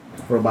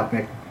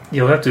 Robotnik.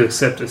 You'll have to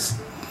accept this.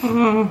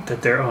 That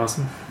they're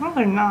awesome. No,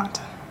 they're not.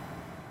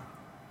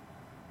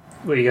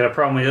 What, you got a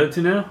problem with the other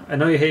two now? I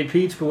know you hate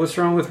Peach, but what's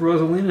wrong with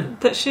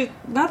Rosalina?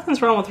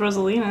 Nothing's wrong with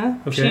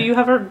Rosalina. Okay. You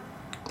have her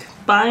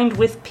bind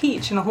with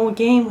Peach in a whole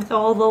game with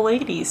all the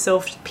ladies. So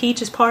if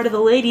Peach is part of the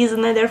ladies,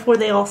 and then therefore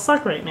they all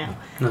suck right now.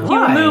 No. If you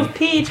Why? remove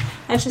Peach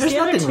and she's There's the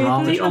other nothing two,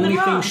 wrong. then The there's only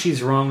nothing thing wrong.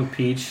 she's wrong with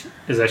Peach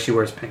is that she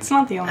wears pink. It's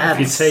not the only If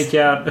thing.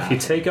 If you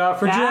take off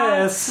her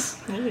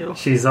dress, Ew.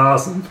 she's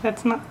awesome.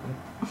 That's not.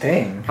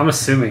 Dang. I'm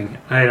assuming.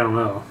 I don't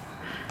know.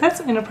 That's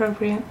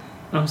inappropriate.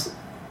 I'm s-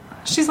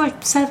 She's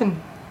like 7.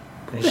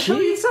 What the hell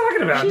are you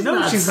talking about? She's no,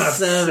 not she's not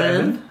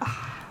 7.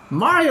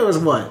 Mario is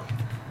what?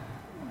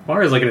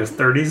 Mario's like in his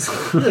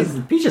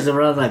 30s. Peach is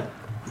around like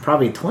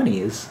probably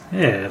 20s.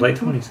 Yeah, late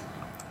 20s.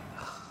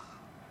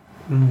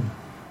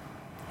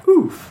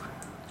 Oof.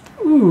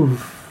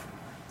 Oof.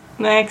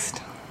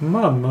 Next.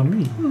 Mamma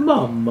mia.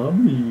 Mamma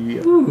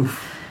mia.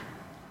 Oof.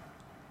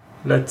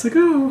 Let's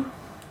go.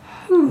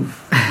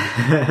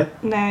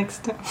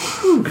 Next.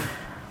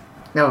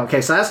 No,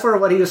 okay, so as for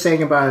what he was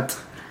saying about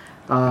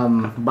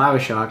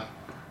Bioshock,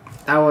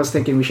 I was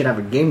thinking we should have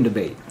a game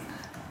debate.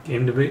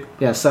 Game debate?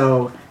 Yeah,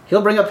 so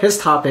he'll bring up his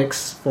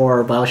topics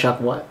for Bioshock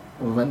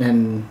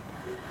and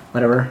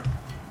whatever.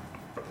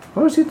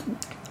 What was it?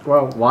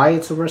 Well, why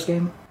it's the worst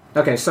game?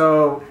 Okay,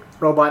 so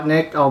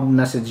Robotnik, I'll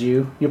message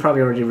you. You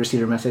probably already received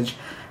your message.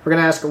 We're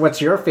gonna ask what's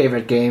your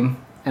favorite game,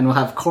 and we'll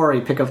have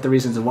Corey pick up the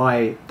reasons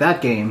why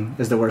that game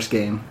is the worst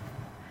game.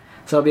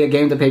 So it'll be a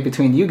game debate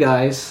between you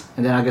guys,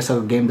 and then I guess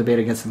I'll game debate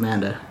against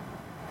Amanda.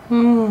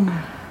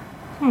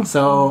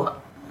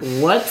 So,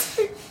 what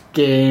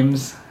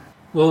games?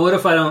 Well, what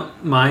if I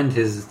don't mind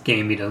his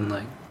game he doesn't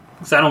like?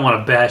 Because I don't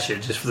want to bash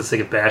it just for the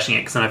sake of bashing it,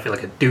 because then I feel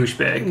like a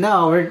douchebag.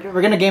 No,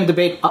 we're gonna game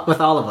debate with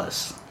all of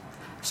us.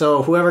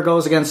 So whoever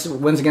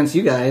wins against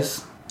you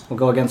guys will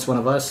go against one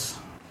of us,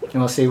 and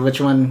we'll see which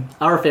one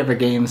our favorite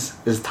games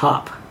is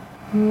top.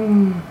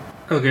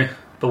 Okay,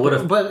 but what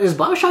if... But is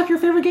Bioshock your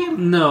favorite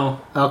game?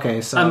 No.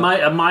 Okay, so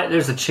I might.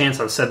 There's a chance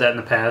I've said that in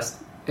the past.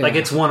 Yeah. Like,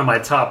 it's one of my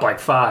top,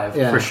 5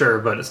 Yeah. for sure,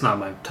 but it's not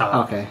my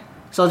top. Okay,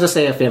 so I'll just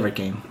say a favorite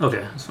game. Okay,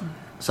 that's fine.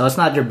 So it's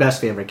not your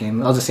best favorite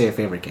game. I'll just say a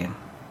favorite game.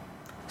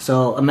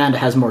 So Amanda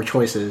has more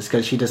choices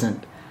because she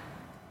doesn't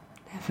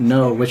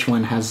know which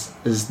one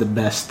is the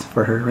best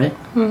for her, right?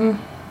 Mm-hmm.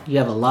 You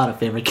have a lot of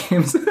favorite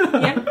games.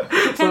 Yep.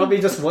 So it'll be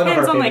just one of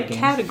our Depends on favorite the games.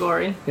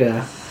 category.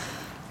 Yeah.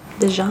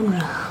 The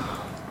genre.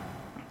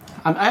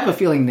 I have a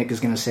feeling Nick is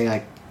going to say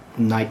like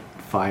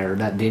Nightfire,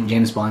 that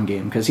James Bond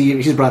game, because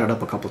he's brought it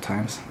up a couple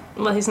times.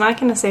 Well, he's not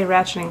going to say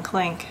Ratchet and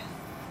Clank.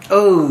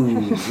 Oh,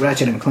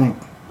 Ratchet and Clank.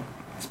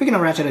 Speaking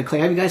of Ratchet and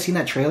Clank, have you guys seen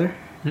that trailer?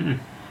 Mm-mm.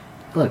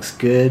 It looks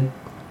good.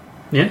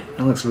 Yeah?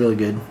 It looks really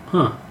good.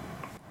 Huh.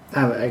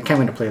 I can't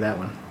wait to play that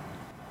one.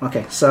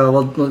 Okay, so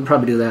we'll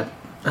probably do that.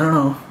 I don't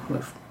know.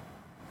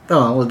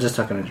 Oh, we'll just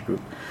talk in a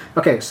group.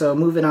 Okay, so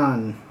moving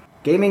on.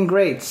 Gaming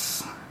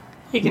greats.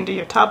 You can do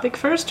your topic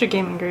first or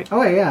gaming group.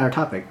 Oh, yeah, our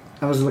topic.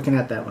 I was looking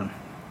at that one.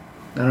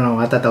 I don't know.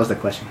 I thought that was the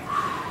question.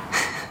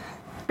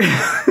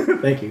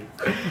 Thank you.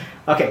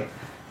 Okay.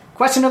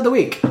 question of the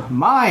week.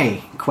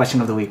 My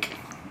question of the week.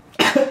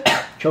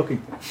 Choking.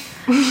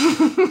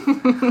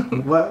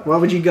 What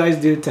would you guys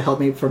do to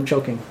help me from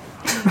choking?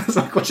 That's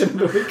my question of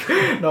the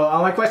week. No,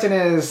 my question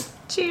is...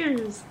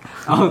 Cheers.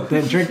 Oh,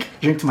 then drink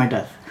to my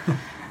death.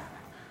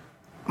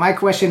 My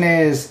question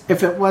is,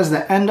 if it was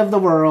the end of the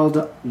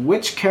world,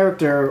 which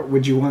character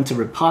would you want to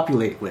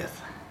repopulate with?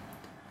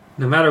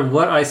 No matter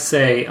what I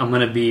say, I'm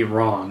going to be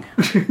wrong.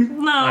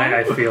 No.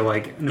 I feel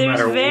like no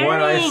matter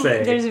what I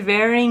say. There's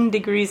varying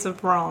degrees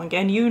of wrong,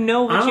 and you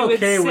know what you would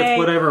say. I'm okay with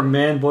whatever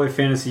man-boy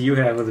fantasy you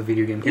have with a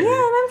video game character. Yeah,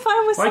 and I'm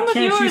fine with some of yours,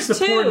 too. Why can't you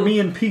support me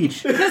and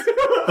Peach?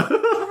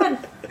 God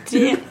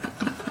damn.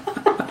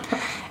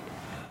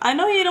 I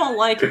know you don't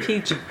like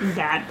Peach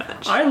that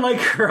much. I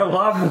like her a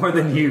lot more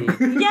than you.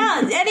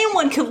 Yeah,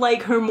 anyone could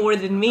like her more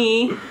than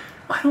me.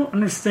 I don't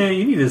understand.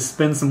 You need to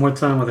spend some more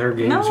time with her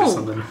games or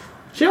something.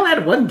 She only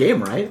had one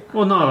game, right?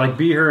 Well, no, like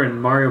be her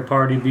in Mario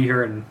Party, be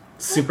her in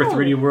Super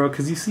 3D World,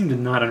 because you seem to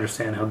not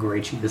understand how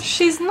great she is.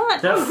 She's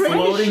not.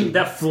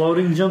 That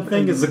floating jump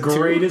thing is the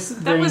greatest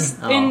thing. That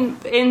was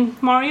in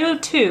Mario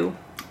 2.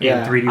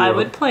 Yeah, 3D World. I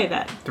would play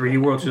that.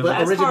 3D World.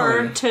 That's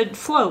hard to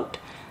float,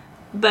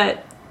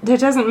 but that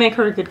doesn't make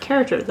her a good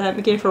character.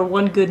 That gave her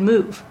one good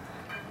move.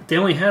 They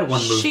only had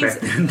one move back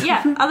then.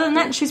 Yeah, other than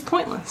that, she's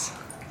pointless.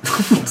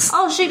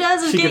 All she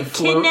does is get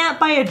kidnapped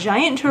by a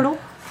giant turtle.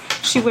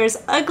 She wears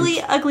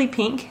ugly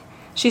pink.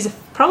 She's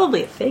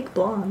probably a fake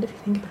blonde, if you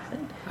think about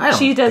it.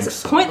 She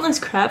does pointless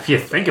crap. If you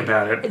think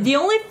about it. The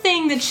only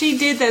thing that she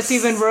did that's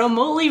even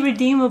remotely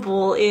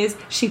redeemable is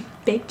she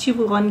baked you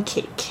one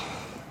cake.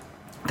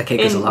 The cake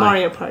is a lie. In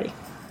Mario Party.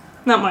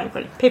 Not Mario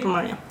Party. Paper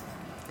Mario.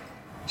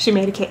 She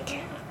made a cake.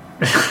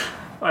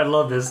 I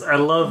love this. I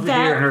love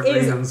hearing her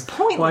reasons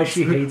why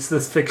she hates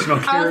this fictional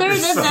character. Other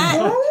than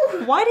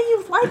that, why do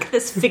you like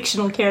this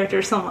fictional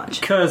character so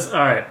much? Because,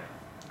 alright,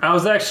 I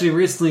was actually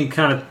recently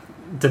kind of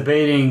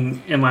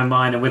debating in my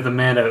mind and with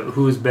Amanda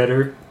who's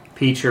better,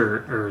 Peach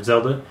or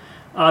Zelda.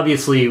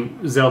 Obviously,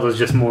 Zelda's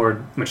just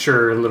more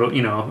mature, a little,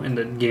 in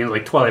the games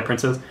like Twilight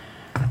Princess.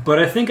 But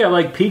I think I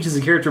like Peach as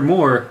a character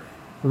more.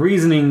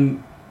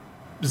 Reasoning,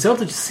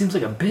 Zelda just seems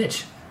like a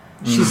bitch.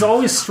 She's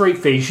always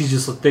straight-faced. She's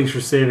just, thanks for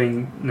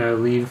saving,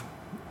 leave.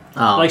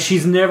 Oh. Like,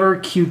 she's never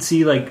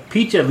cutesy. Like,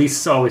 Peach at least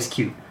is always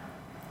cute.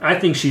 I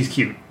think she's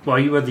cute.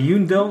 Whether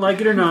you don't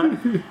like it or not,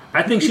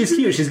 I think she's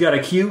cute. She's got a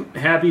cute,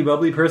 happy,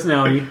 bubbly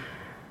personality,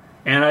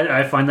 and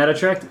I find that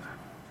attractive.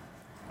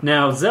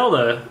 Now,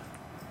 Zelda,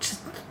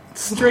 just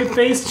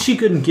straight-faced, she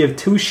couldn't give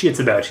two shits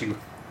about you.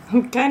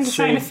 I'm kind of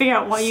trying to figure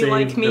out why you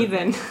like me,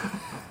 then.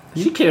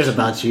 She cares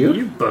about you.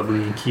 You're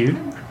bubbly and cute.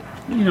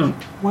 You don't...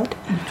 What?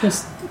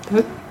 Just...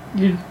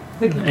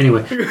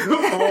 Anyway.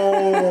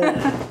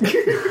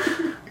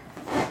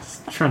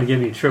 Just trying to get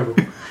me in trouble.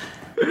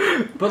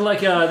 But,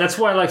 that's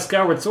why I like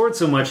Skyward Sword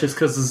so much, is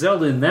because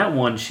Zelda in that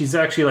one, she's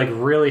actually,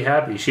 really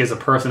happy. She has a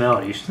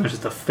personality. She's not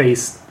just a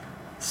face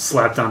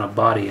slapped on a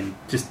body and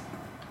just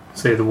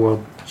save the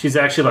world. She's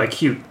actually,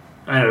 cute.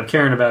 I ended up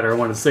caring about her. I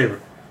wanted to save her.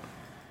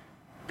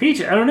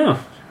 Peach, I don't know.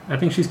 I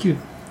think she's cute.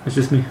 That's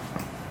just me.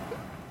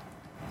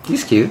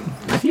 She's cute.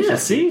 Yeah,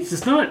 see?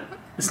 It's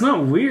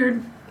not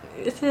weird.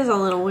 It is a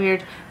little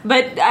weird.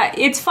 But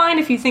it's fine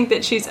if you think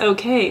that she's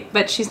okay,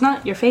 but she's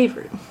not your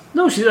favorite.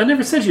 No, I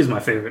never said she was my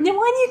favorite. Then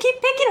why do you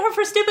keep picking her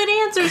for stupid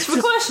answers for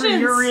questions? For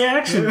your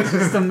reaction. It's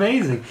just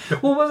amazing.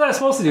 Well, what was I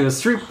supposed to do?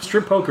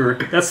 Strip poker.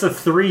 That's the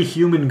 3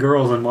 human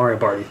girls in Mario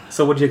Party.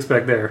 So what'd you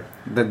expect there?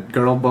 The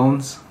girl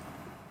bones?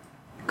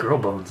 Girl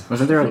bones.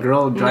 Wasn't there a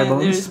girl dry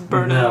bones? There's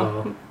Birdo.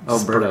 No. Oh,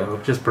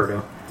 Birdo. Just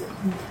Birdo.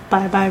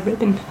 Bye-bye,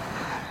 ribbon.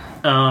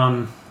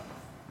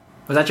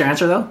 Was that your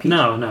answer, though? Peach?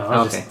 No.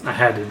 Okay. I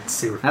had to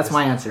see her. That's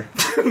my answer.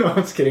 No, I'm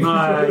just kidding.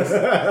 Nice.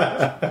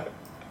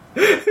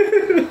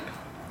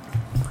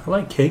 I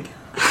like cake.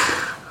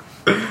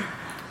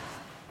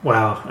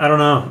 Wow. I don't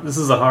know. This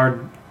is a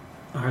hard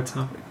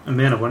topic.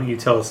 Amanda, why don't you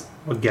tell us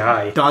what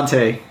guy?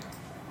 Dante.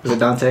 Is it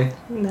Dante?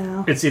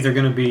 No. It's either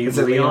going to be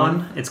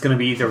Leon. It's going to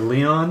be either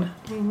Leon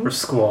or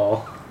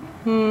Squall.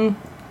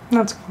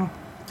 Not Squall.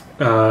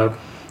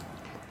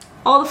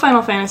 All the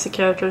Final Fantasy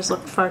characters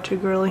look far too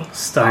girly.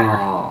 Steiner.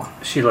 Oh.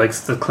 She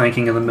likes the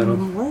clanking in the middle.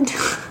 What?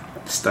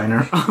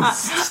 Steiner.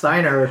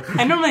 Steiner.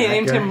 I normally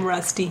named him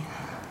Rusty.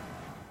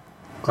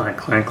 Clank,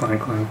 clank,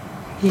 clank, clank.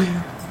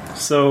 Yeah.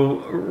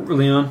 So,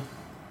 Leon,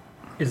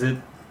 is it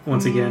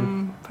once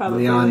again?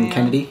 Probably Leon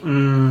Kennedy?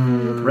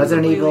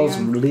 Resident Evil's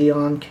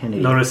Leon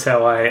Kennedy. Notice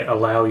how I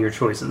allow your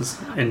choices.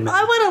 I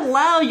would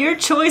allow your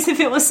choice if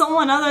it was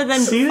someone other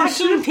than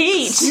fucking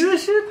Peach. See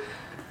this shit?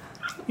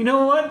 You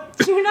know what?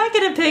 You're not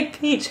going to pick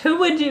Peach. Who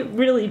would you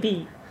really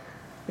be?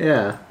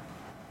 Yeah.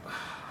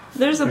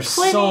 There's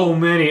plenty. So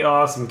many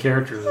awesome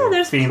characters. Yeah,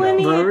 there's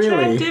plenty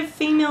attractive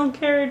female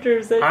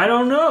characters. That I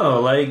don't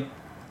know.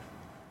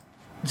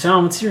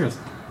 John, what's yours?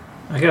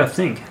 I gotta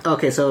think.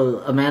 Okay, so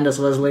Amanda's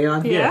was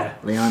Leon? Yeah.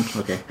 Leon,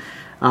 okay.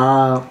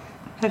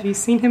 Have you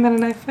seen him in a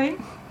knife fight?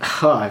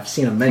 Oh, I've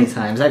seen him many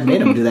times. I've made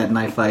him do that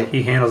knife fight.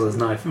 He handles his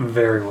knife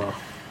very well.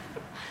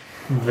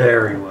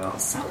 Very well.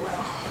 So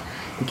well.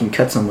 He can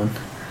cut someone.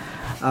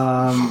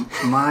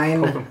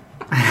 Mine. Poke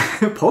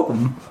 'em. Poke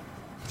him.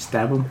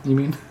 Stab him, you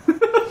mean?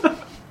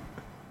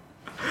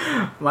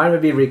 Mine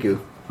would be Riku.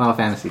 Final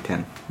Fantasy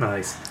X.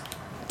 Nice.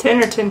 10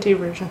 or 10-2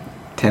 version.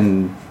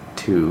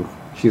 10-2.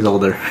 She's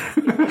older.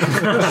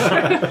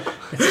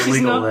 It's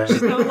legal then.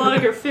 She's no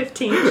longer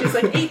 15. She's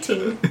like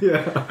 18.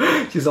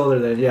 Yeah. She's older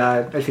than.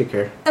 Yeah, I pick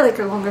her. I like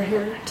her longer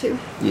hair too.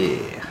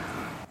 Yeah.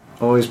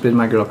 Always been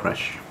my girl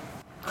crush.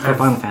 For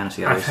Final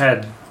Fantasy, at I've least.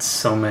 had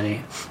so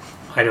many.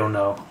 I don't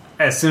know.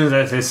 As soon as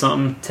I say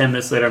something, 10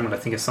 minutes later, I'm going to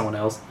think of someone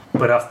else.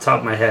 But off the top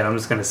of my head, I'm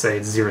just going to say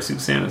it's Zero Suit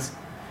Samus.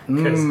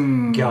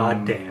 Because,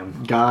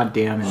 goddamn.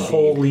 Goddamn indeed.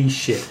 Holy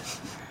shit.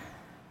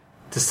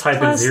 Just type in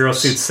Plus, Zero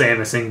Suit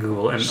Samus in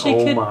Google,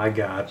 and my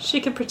god. She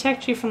could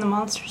protect you from the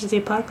monsters of the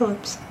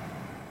apocalypse.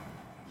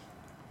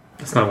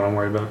 That's not what I'm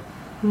worried about.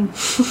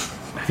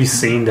 Have you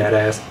seen that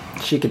ass?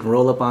 She could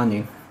roll up on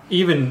you.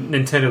 Even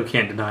Nintendo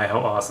can't deny how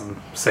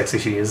awesome, sexy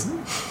she is.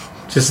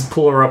 Just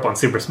pull her up on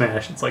Super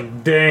Smash. It's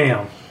like,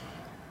 damn.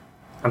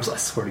 I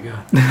swear to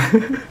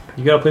God.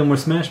 You gotta play more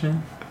Smash,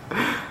 man.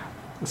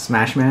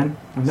 Smash Man?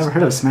 I've never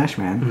heard of Smash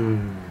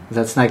Man.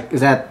 Is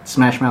that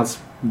Smash Mouth's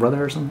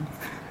brother or something?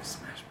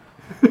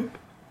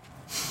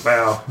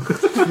 Wow.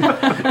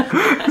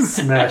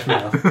 Smash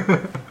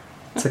Mouth.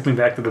 Took me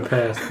back to the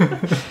past.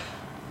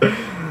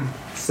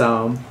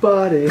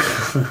 Somebody.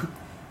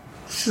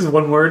 It's just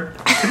one word.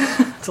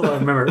 That's all I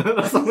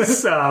remember.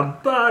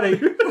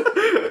 Somebody.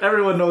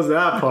 Everyone knows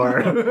that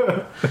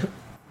part.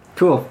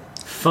 Cool.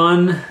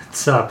 Fun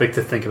topic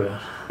to think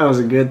about. That was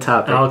a good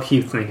topic. I'll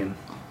keep thinking.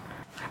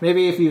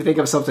 Maybe if you think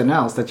of something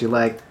else that you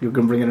like, you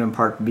can bring it in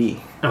part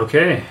B.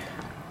 Okay.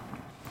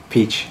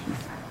 Peach.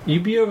 You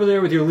be over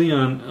there with your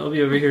Leon. I'll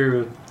be over here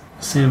with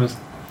Samus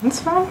That's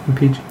fine. and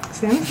Peach.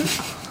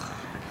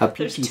 A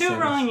There's peachy two Samus.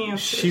 wrong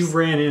answers. She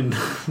ran in.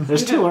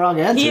 There's two wrong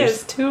answers. He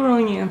has two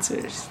wrong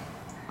answers.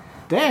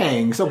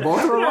 Dang, so both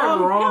are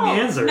wrong? Wrong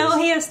no, answers. No,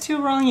 he has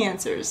two wrong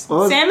answers. What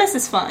was- Samus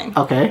is fine.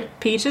 Okay,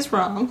 Peach is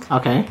wrong.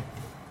 okay.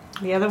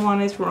 The other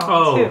one is wrong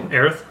Oh, too.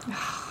 Aerith?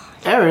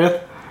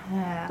 Aerith,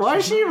 Yeah. why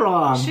is she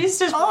wrong? She's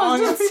just Oh, wrong.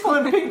 it's just people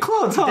in pink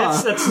clothes,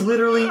 huh? That's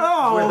literally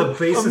Oh, where the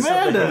basis of the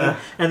Amanda. hate.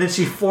 And then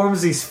she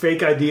forms these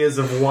fake ideas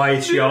of why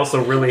she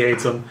also really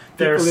hates them.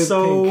 They're People in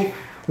so pink.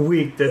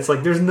 weak. That's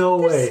like, there's no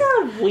way.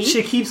 not weak.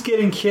 She keeps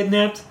getting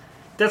kidnapped.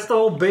 That's the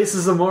whole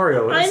basis of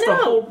Mario. I That's the know,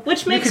 whole,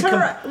 which you makes could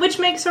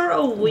her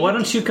a weak. Why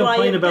don't you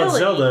complain about liability.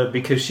 Zelda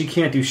because she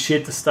can't do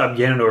shit to stop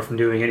Ganondorf from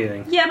doing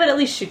anything? Yeah, but at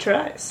least she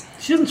tries.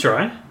 She doesn't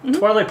try.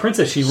 Twilight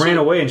Princess, she ran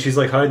away and she's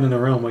like hiding in the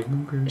realm. Like,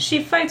 okay.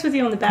 She fights with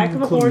you on the back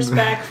of a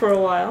horseback for a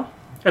while.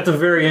 At the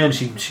very end,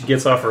 she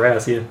gets off her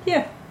ass. Yeah.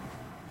 Yeah.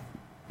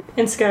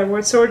 In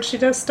Skyward Sword, she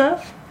does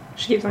stuff.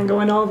 She keeps on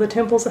going to all the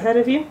temples ahead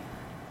of you.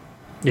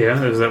 Yeah,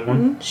 there's that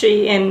one.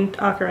 She in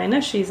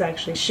Ocarina, she's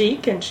actually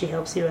Sheik and she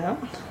helps you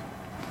out.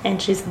 And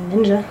she's a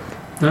ninja.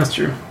 That's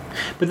true.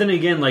 But then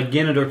again, like,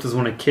 Ganondorf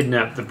doesn't want to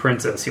kidnap the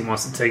princess. He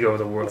wants to take over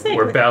the world. Exactly.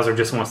 Where Bowser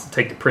just wants to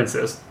take the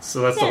princess.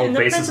 So that's the Yeah, whole and the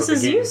basis princess of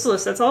is the game.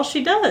 useless. That's all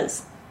she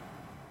does.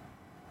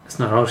 That's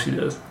not all she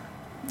does.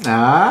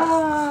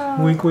 Ah.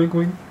 Wink, wink,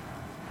 wink.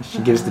 She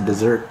gives the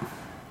dessert.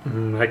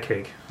 That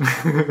cake.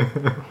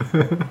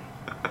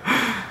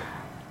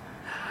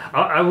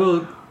 I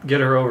will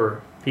get her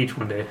over Peach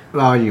one day.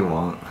 Oh, you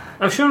won't.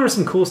 I've shown her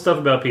some cool stuff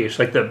about Peach,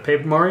 like the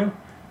Paper Mario.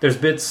 There's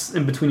bits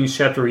in between each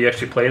chapter where you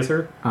actually play as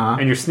her,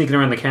 and you're sneaking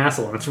around the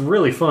castle, and it's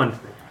really fun.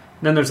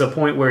 Then there's a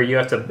point where you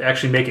have to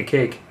actually make a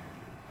cake.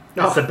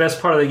 That's the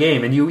best part of the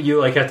game, and you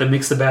like have to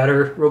mix the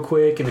batter real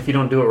quick, and if you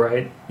don't do it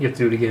right, you have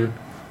to do it again.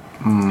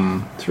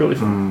 It's really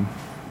fun.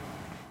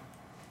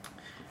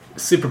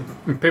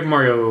 Paper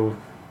Mario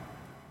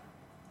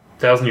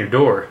Thousand Year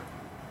Door,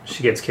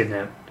 she gets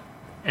kidnapped,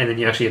 and then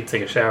you actually have to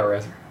take a shower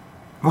as her.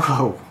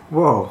 Whoa,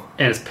 whoa.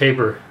 And it's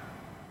paper.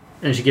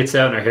 And she gets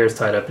out and her hair's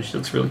tied up and she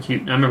looks really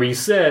cute. And I remember you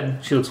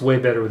said she looks way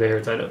better with her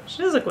hair tied up.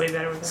 She does look way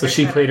better with her So hair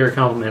she cut. paid her a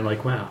compliment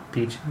like, wow,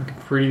 Peach, you look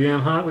pretty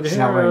damn hot with your She's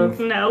hair not wearing- up.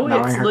 No, Not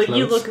it's wearing her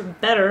you clothes. look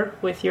better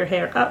with your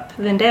hair up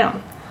than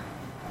down.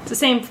 It's the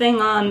same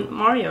thing on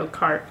Mario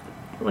Kart.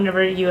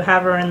 Whenever you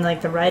have her in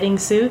like the riding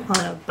suit on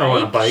a bike,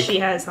 on a bike. she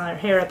has her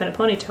hair up in a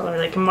ponytail, or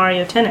like in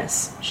Mario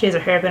Tennis, she has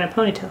her hair up in a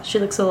ponytail. She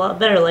looks a lot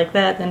better like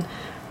that than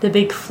the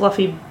big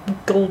fluffy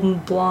golden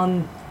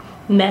blonde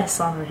mess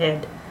on her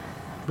head.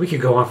 We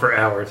could go on for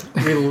hours.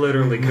 We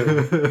literally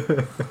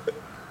could.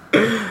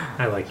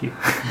 I like you.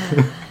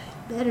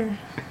 Better.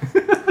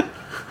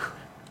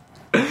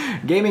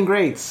 Gaming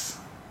greats.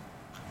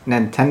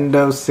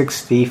 Nintendo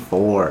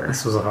 64.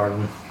 This was a hard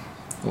one.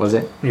 Was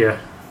it? Yeah.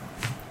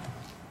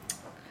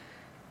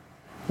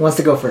 Who wants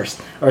to go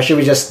first? Or should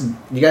we just...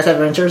 You guys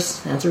have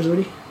answers,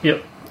 Woody?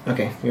 Yep.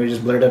 Okay, you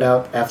just blurt it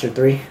out after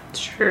 3.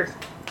 Sure.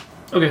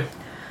 Okay.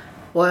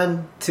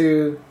 1,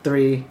 2,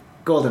 3,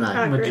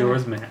 GoldenEye.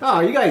 Majora's Mask. Oh,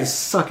 you guys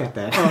suck at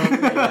that.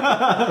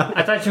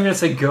 I thought you were going to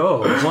say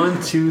go.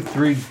 1, 2,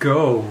 3,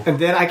 go. And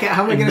then I can't...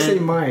 How am I And going to then-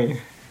 say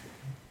mine?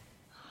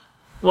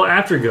 Well,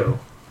 after go.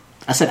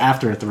 I said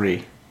after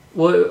 3.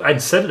 Well,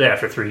 I'd said it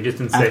after 3. You just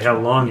didn't say After- how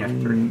long after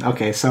 3.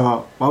 Okay,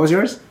 so what was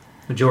yours?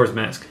 Majora's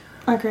Mask.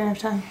 Ocarina of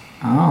Time.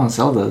 Oh,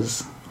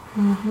 Zelda's.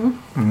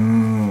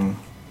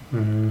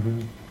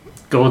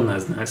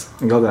 GoldenEye's nice.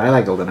 I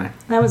like GoldenEye.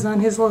 That was on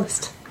his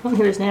list when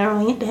he was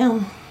narrowing it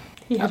down.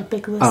 He had a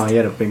big list. Oh, he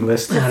had a big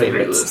list. I had a big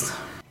favorites. list.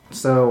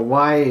 So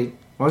why?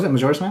 What was it?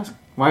 Majora's Mask?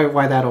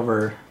 Why that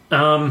over?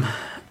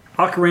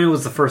 Ocarina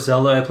was the first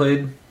Zelda I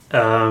played,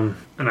 and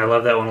I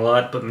love that one a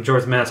lot. But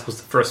Majora's Mask was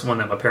the first one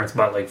that my parents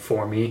bought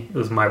for me. It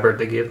was my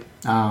birthday gift.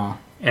 Oh.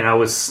 And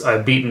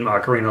I'd beaten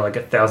Ocarina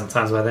 1,000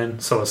 times by then,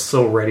 so I was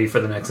so ready for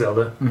the next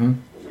Zelda. Mm-hmm.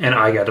 And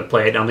I got to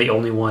play it. I'm the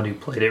only one who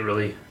played it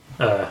really.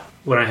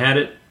 When I had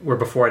it, where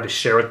before I had to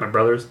share with my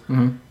brothers.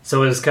 Mm-hmm.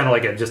 So it was kind of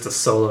like just a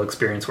solo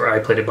experience where I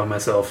played it by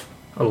myself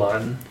a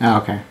lot. And Oh,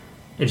 okay.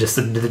 it just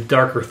the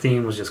darker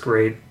theme was just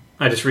great.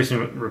 I just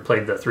recently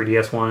replayed the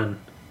 3DS one, and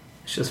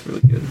it's just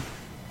really good.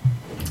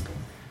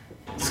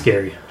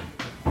 Scary.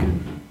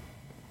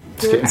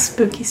 Good,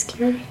 spooky,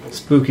 scary.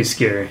 Spooky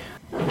scary.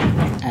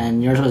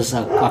 And yours was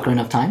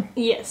Ocarina of Time?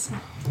 Yes.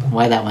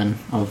 Why that one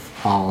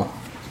of all?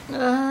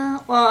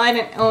 Well, I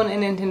didn't own a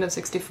Nintendo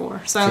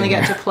 64, so I only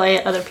got to play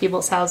at other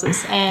people's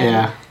houses. And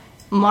Yeah.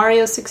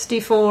 Mario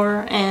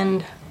 64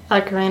 and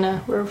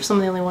Ocarina were some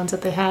of the only ones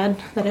that they had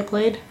that I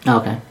played. Oh,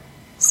 okay.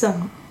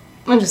 So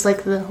I just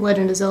like the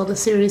Legend of Zelda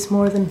series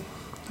more than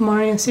the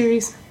Mario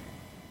series.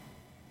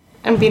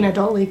 And being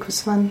Adult League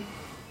was fun.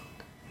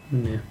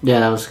 Yeah. Yeah,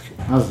 that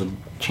was a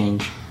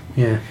change.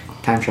 Yeah.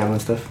 Time travel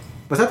and stuff.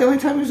 Was that the only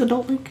time it was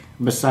Adult Link?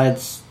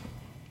 Besides...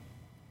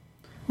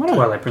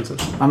 Twilight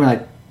Princess. I mean,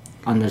 like,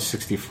 on the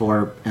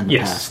 64 in the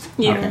Yes. past.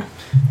 Yeah. Okay.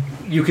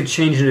 You could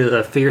change into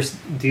the Fierce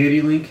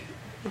Deity Link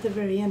At the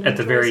very end. at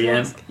the very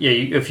end. Yeah,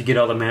 if you get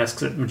all the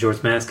masks at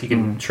Majora's Mask, you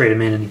can trade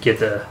them in and get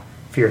the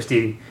Fierce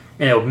Deity.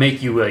 And it'll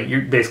make you,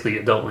 you're basically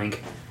Adult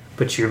Link,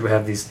 but you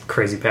have these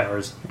crazy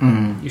powers.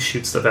 You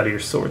shoot stuff out of your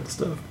sword and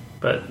stuff.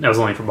 But that was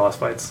only for boss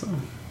fights, so.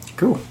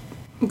 Cool.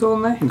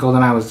 GoldenEye.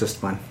 GoldenEye was just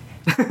fun.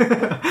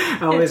 I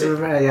always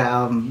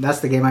remember, that's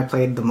the game I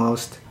played the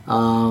most.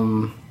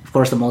 Of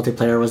course, the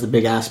multiplayer was the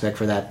big aspect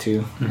for that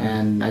too.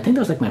 And I think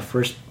that was like my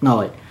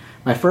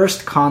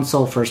first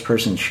console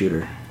first-person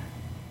shooter,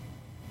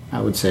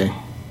 I would say.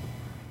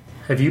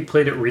 Have you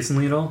played it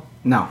recently at all?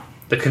 No.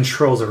 The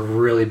controls are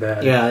really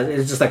bad. Yeah,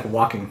 it's just like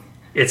walking.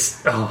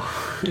 It's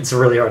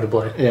really hard to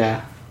play.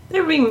 Yeah.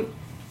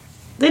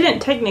 They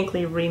didn't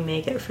technically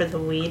remake it for the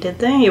Wii, did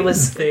they? It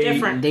was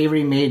different. They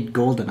remade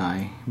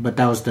GoldenEye, but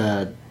that was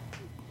the...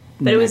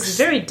 But it was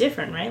very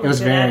different, right? It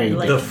was very...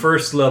 The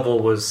first level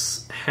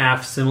was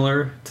half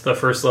similar to the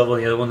first level,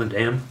 and the other one, the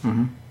dam.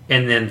 Mm-hmm.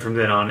 And then from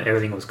then on,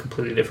 everything was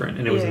completely different,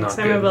 and it was not I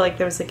good. remember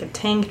there was a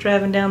tank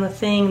driving down the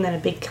thing, and then a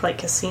big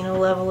casino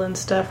level and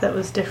stuff that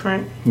was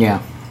different.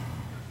 Yeah.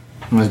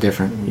 It was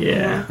different.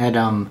 Yeah. Had,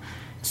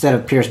 instead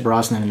of Pierce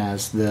Brosnan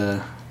as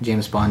the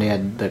James Bond, they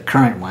had the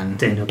current one,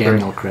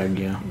 Daniel Craig.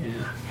 Yeah.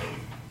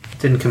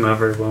 Didn't come out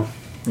very well.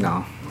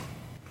 No,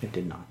 it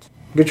did not.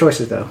 Good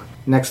choices, though.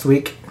 Next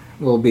week,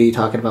 we'll be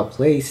talking about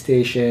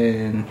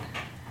PlayStation.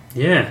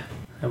 Yeah.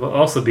 That will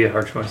also be a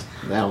hard choice.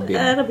 That'll be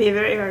a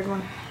very hard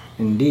one.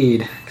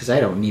 Indeed, because I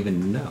don't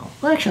even know.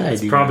 Well, actually, I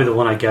do. Probably the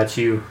one I got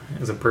you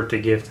as a birthday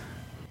gift.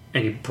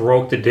 And you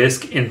broke the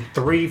disc in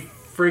 3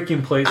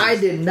 freaking places. I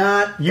did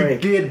not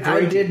break it.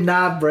 I did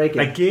not break it.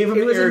 I gave him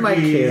it was in my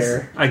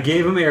care. I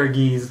gave him air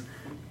geese.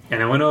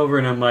 And I went over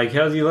and I'm like,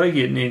 how do you like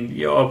it? And then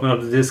you open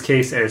up the disc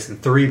case and it's in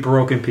 3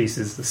 broken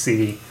pieces, the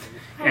CD.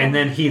 And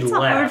then he It's a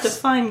hard laughs. to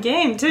find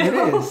game, too. It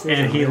is.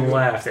 And he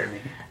laughed at me.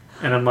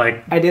 And I'm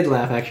like... I did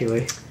laugh,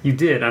 actually. You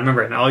did. I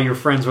remember it. And all your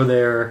friends were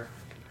there.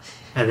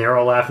 And they were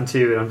all laughing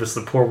too. And I'm just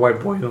the poor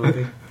white boy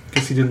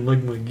because he didn't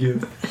like my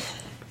gift.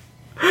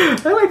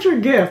 I liked your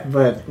gift,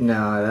 but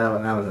no,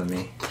 that wasn't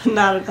me.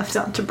 Not enough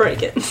time to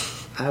break it.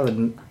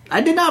 I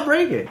did not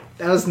break it.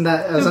 That was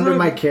under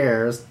my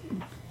care. It was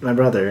my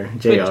brother,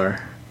 JR.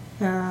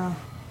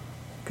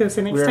 Because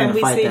the next We were in time a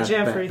we fight see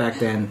Jeffrey. back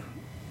then,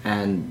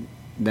 and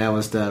that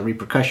was the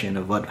repercussion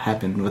of what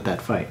happened with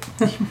that fight.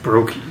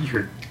 Broke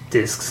your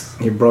discs.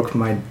 He broke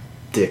my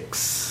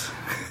dicks.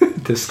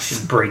 Discs.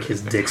 Just break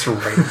his dicks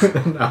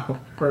right. No,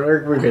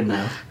 we're good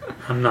now.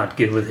 I'm not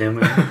good with him.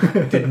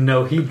 I didn't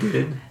know he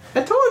did.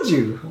 I told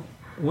you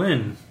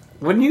When?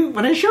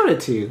 when I showed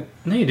it to you.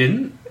 No, you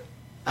didn't.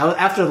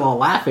 After the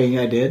laughing,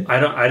 I did.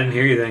 I didn't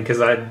hear you then because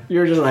You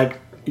were just like,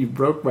 you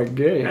broke my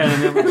game. and I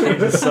never changed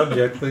the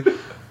subject. Like,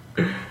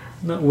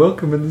 not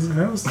welcome in this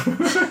house.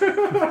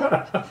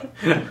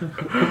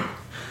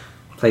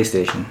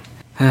 PlayStation.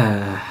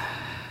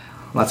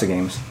 Lots of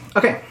games.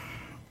 Okay,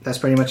 that's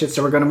pretty much it.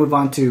 So we're going to move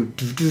on to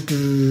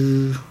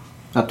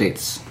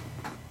updates.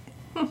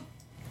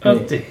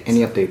 Updates. Any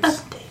updates?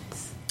 Updates.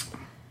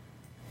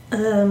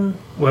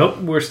 Well,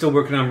 we're still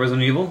working on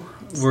Resident Evil.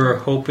 We're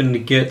hoping to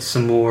get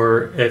some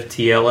more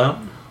FTL out.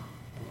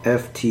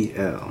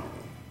 FTL.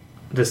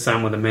 This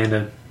time with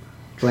Amanda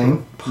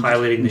Playing?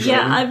 piloting the show.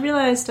 Yeah, I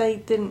realized I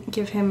didn't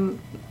give him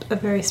a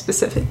very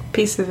specific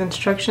piece of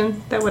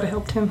instruction. That would have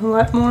helped him a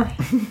lot more.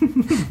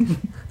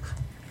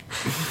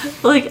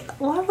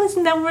 Why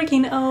wasn't that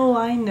working? Oh,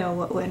 I know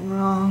what went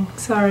wrong.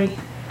 Sorry.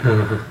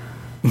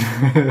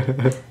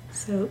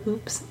 So,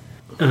 oops.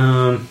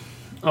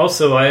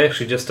 Also, I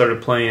actually just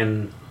started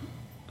playing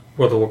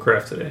World of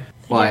Warcraft today.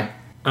 Why?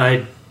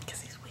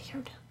 Because he's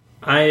weird.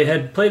 I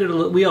had played it.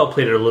 We all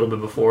played it a little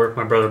bit before.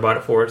 My brother bought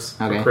it for us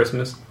for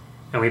Christmas,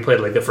 and we played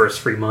like the first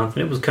free month,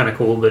 and it was kind of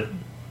cool, but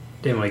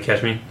didn't really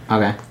catch me.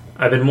 Okay.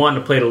 I've been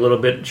wanting to play it a little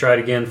bit, try it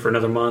again for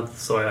another month,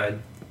 so I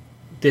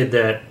did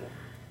that.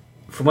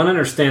 From what I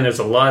understand, there's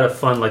a lot of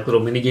fun, like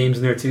little mini games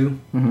in there too.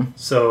 Mm-hmm.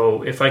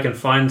 So if I can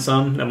find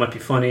some that might be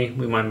funny,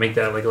 we might make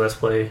that like a let's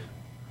play,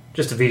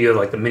 just a video of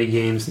like the mini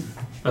games,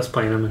 us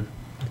playing them, and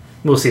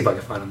we'll see if I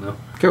can find them though.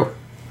 Cool.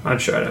 I'd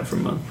try it out for a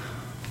month.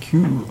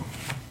 Cool.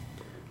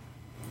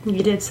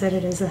 You did set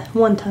it as a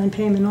one-time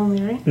payment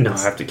only, right? No, I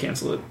have to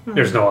cancel it.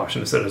 There's no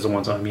option to set it as a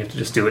one-time. You have to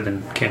just do it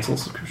and then cancel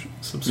subscription.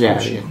 Yeah,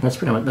 that's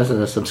pretty much that's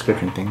a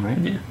subscription thing, right?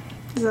 Yeah.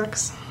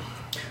 Sucks.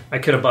 I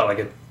could have bought like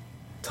a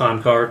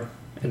time card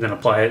and then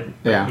apply it.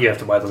 Yeah. You have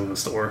to buy them in the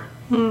store.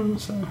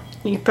 So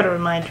You can put a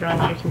reminder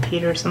on your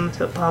computer or something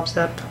so it pops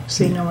up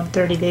so you know when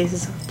 30 days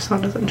is up so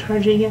it doesn't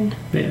charge you again.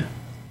 yeah,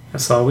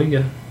 that's all we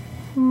got.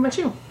 What about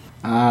you?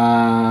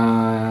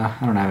 I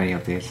don't have any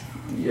updates.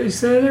 Yeah, you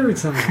say it every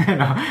time.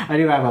 No, I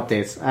do have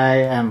updates. I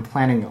am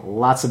planning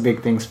lots of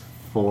big things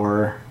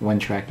for One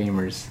Track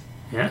Gamers.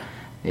 Yeah.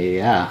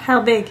 Yeah.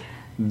 How big?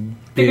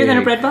 Bigger than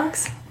a bread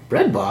box?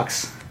 Bread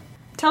box?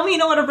 Tell me you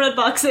know what a bread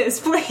box is,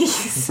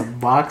 please. It's a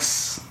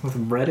box with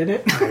bread in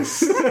it?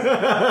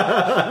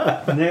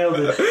 Nailed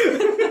it.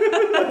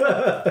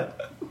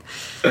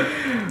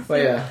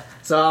 But yeah,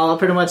 so I'll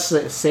pretty much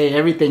say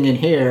everything in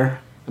here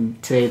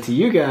and say it to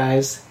you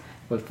guys,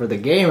 but for the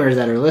gamers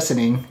that are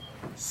listening,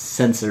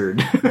 censored.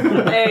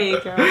 There you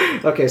go.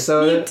 Okay,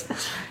 so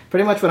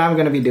pretty much what I'm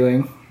going to be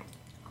doing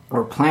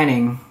or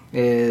planning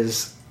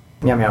is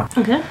meow meow.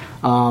 Okay.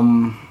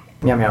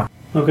 Meow meow.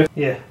 Okay.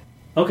 Yeah.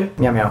 Okay.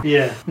 Meow meow.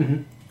 Yeah.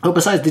 Mm-hmm. Oh,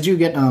 besides, did you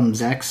get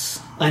Zach's?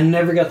 I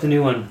never got the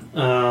new one.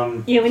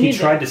 Yeah, we he need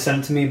tried that. to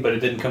send it to me, but it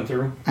didn't come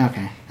through.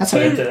 Okay, that's So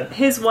I okay. had to-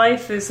 His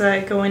wife is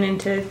going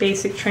into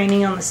basic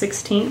training on the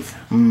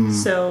 16th.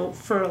 So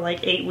for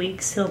like 8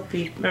 weeks, he'll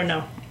be, or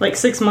no, like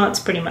 6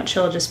 months pretty much,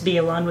 he'll just be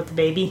alone with the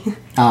baby.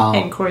 Oh.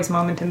 And Corey's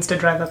mom intends to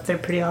drive up there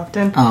pretty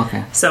often. Oh,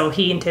 okay. So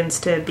he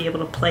intends to be able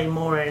to play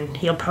more, and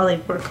he'll probably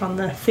work on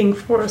the thing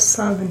for us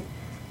some and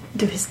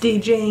do his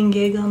DJing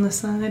gig on the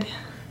side.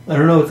 I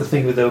don't know what to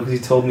think of it though, because he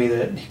told me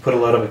that he put a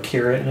lot of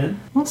Akira in it.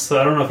 So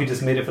I don't know if he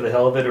just made it for the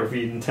hell of it or if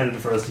he intended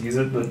for us to use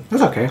it. But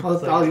That's okay.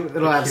 like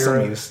It'll have some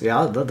Akira. use. Yeah,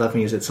 I'll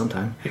definitely use it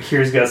sometime.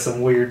 Akira's got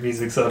some weird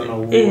music, so I don't know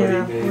what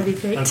Yeah, he made. what he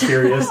picked. I'm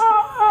curious.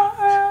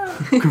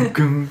 I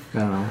don't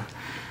know.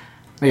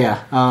 But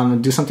yeah,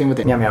 do something with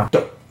it. Meow meow.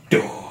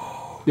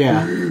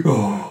 Yeah.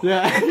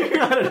 Yeah, you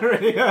got it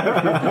already.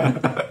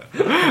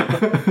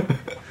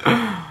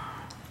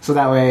 So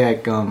that way,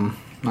 like, I don't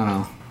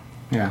know.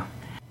 Yeah.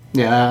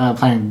 Yeah, I'm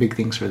planning big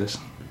things for this.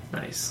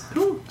 Nice.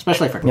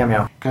 Especially for meow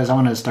meow. Because I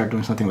want to start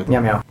doing something with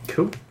meow meow.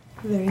 Cool.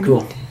 Very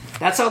Cool. neat.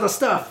 That's all the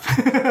stuff.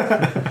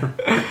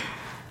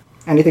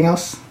 Anything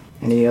else?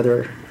 Any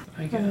other?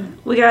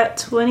 We got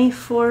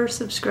 24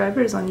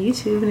 subscribers on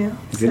YouTube now.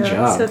 Good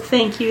job. So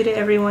thank you to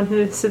everyone who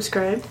has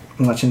subscribed.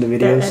 Watching the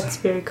videos? That's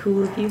very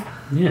cool of you.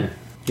 Yeah.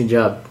 Good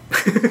job.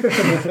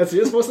 That's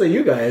just mostly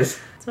you guys.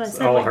 That's why I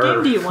said, All what her.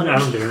 game do you want I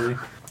don't to do anything.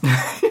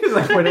 He's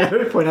like, point at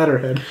her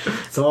head.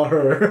 It's all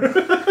her.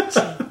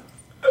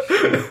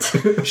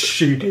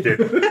 She did it.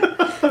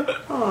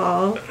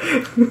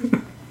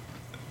 Aww.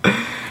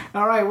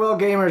 All right, well,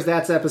 gamers,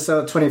 that's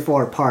episode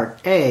 24, part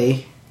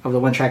A of the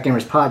One Track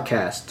Gamers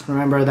podcast.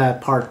 Remember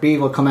that part B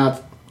will come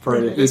out for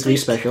the This E3 week.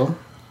 special,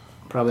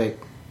 probably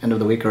end of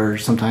the week or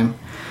sometime.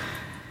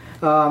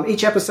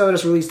 Each episode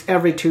is released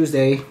every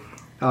Tuesday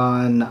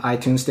on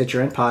iTunes,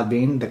 Stitcher, and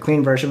Podbean. The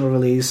clean version will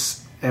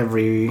release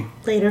later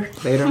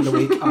in the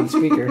week on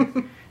Speaker.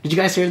 Did you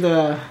guys hear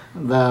the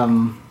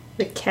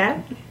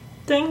cat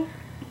thing?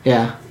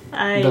 yeah,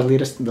 I the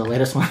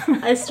latest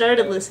one? I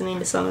started listening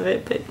to some of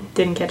it, but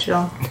didn't catch it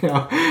all. You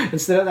know,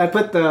 instead, I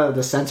put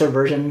the censored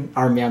version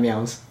are meow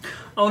meows.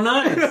 Oh,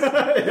 nice.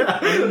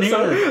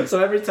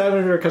 So every time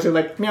we were cussing,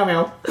 like meow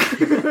meow.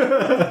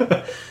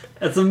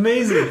 That's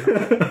amazing.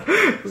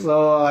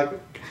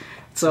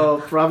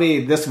 So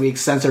probably this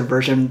week's censored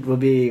version will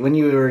be when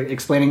you were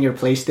explaining your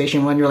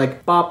PlayStation one. You're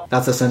like bop.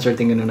 That's a censored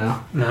thing to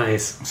know.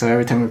 Nice. So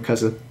every time we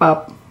cuss it,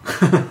 bop.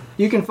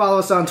 You can follow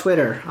us on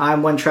Twitter.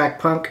 I'm One Track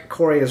Punk.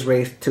 Corey is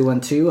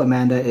Wraith212.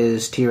 Amanda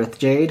is Tirith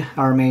Jade.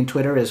 Our main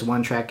Twitter is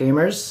One Track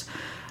Gamers.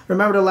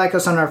 Remember to like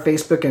us on our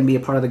Facebook and be a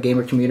part of the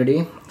gamer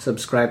community.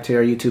 Subscribe to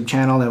our YouTube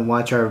channel and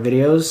watch our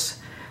videos.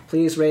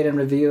 Please rate and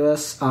review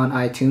us on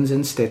iTunes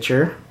and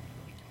Stitcher.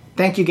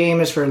 Thank you,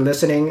 gamers, for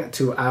listening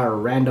to our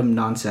random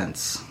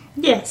nonsense.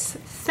 Yes,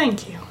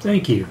 thank you.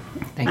 Thank you.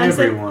 Thank I you.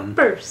 said Everyone.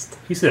 first.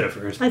 He said it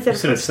first. I said You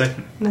said it first.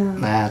 second.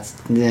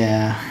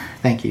 No,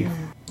 Thank you.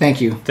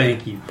 Thank you.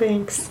 Thank you.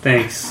 thanks.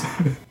 Thanks.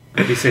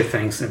 How do you say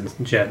thanks in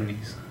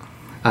Japanese?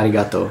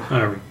 Arigato.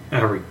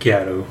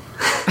 Arigato.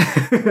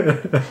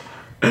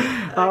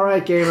 All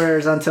right,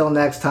 gamers. Until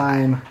next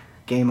time,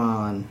 game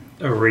on.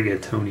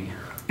 Arigatoni.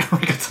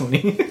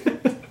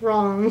 Arigatoni.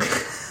 Wrong.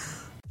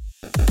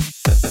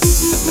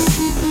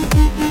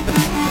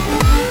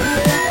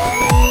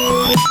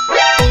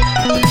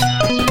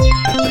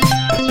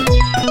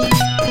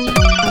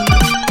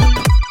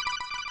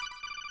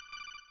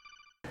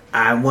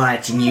 I'm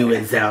watching you,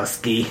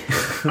 Wazowski.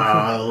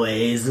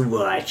 Always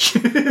watch.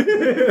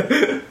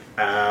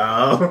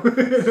 Oh.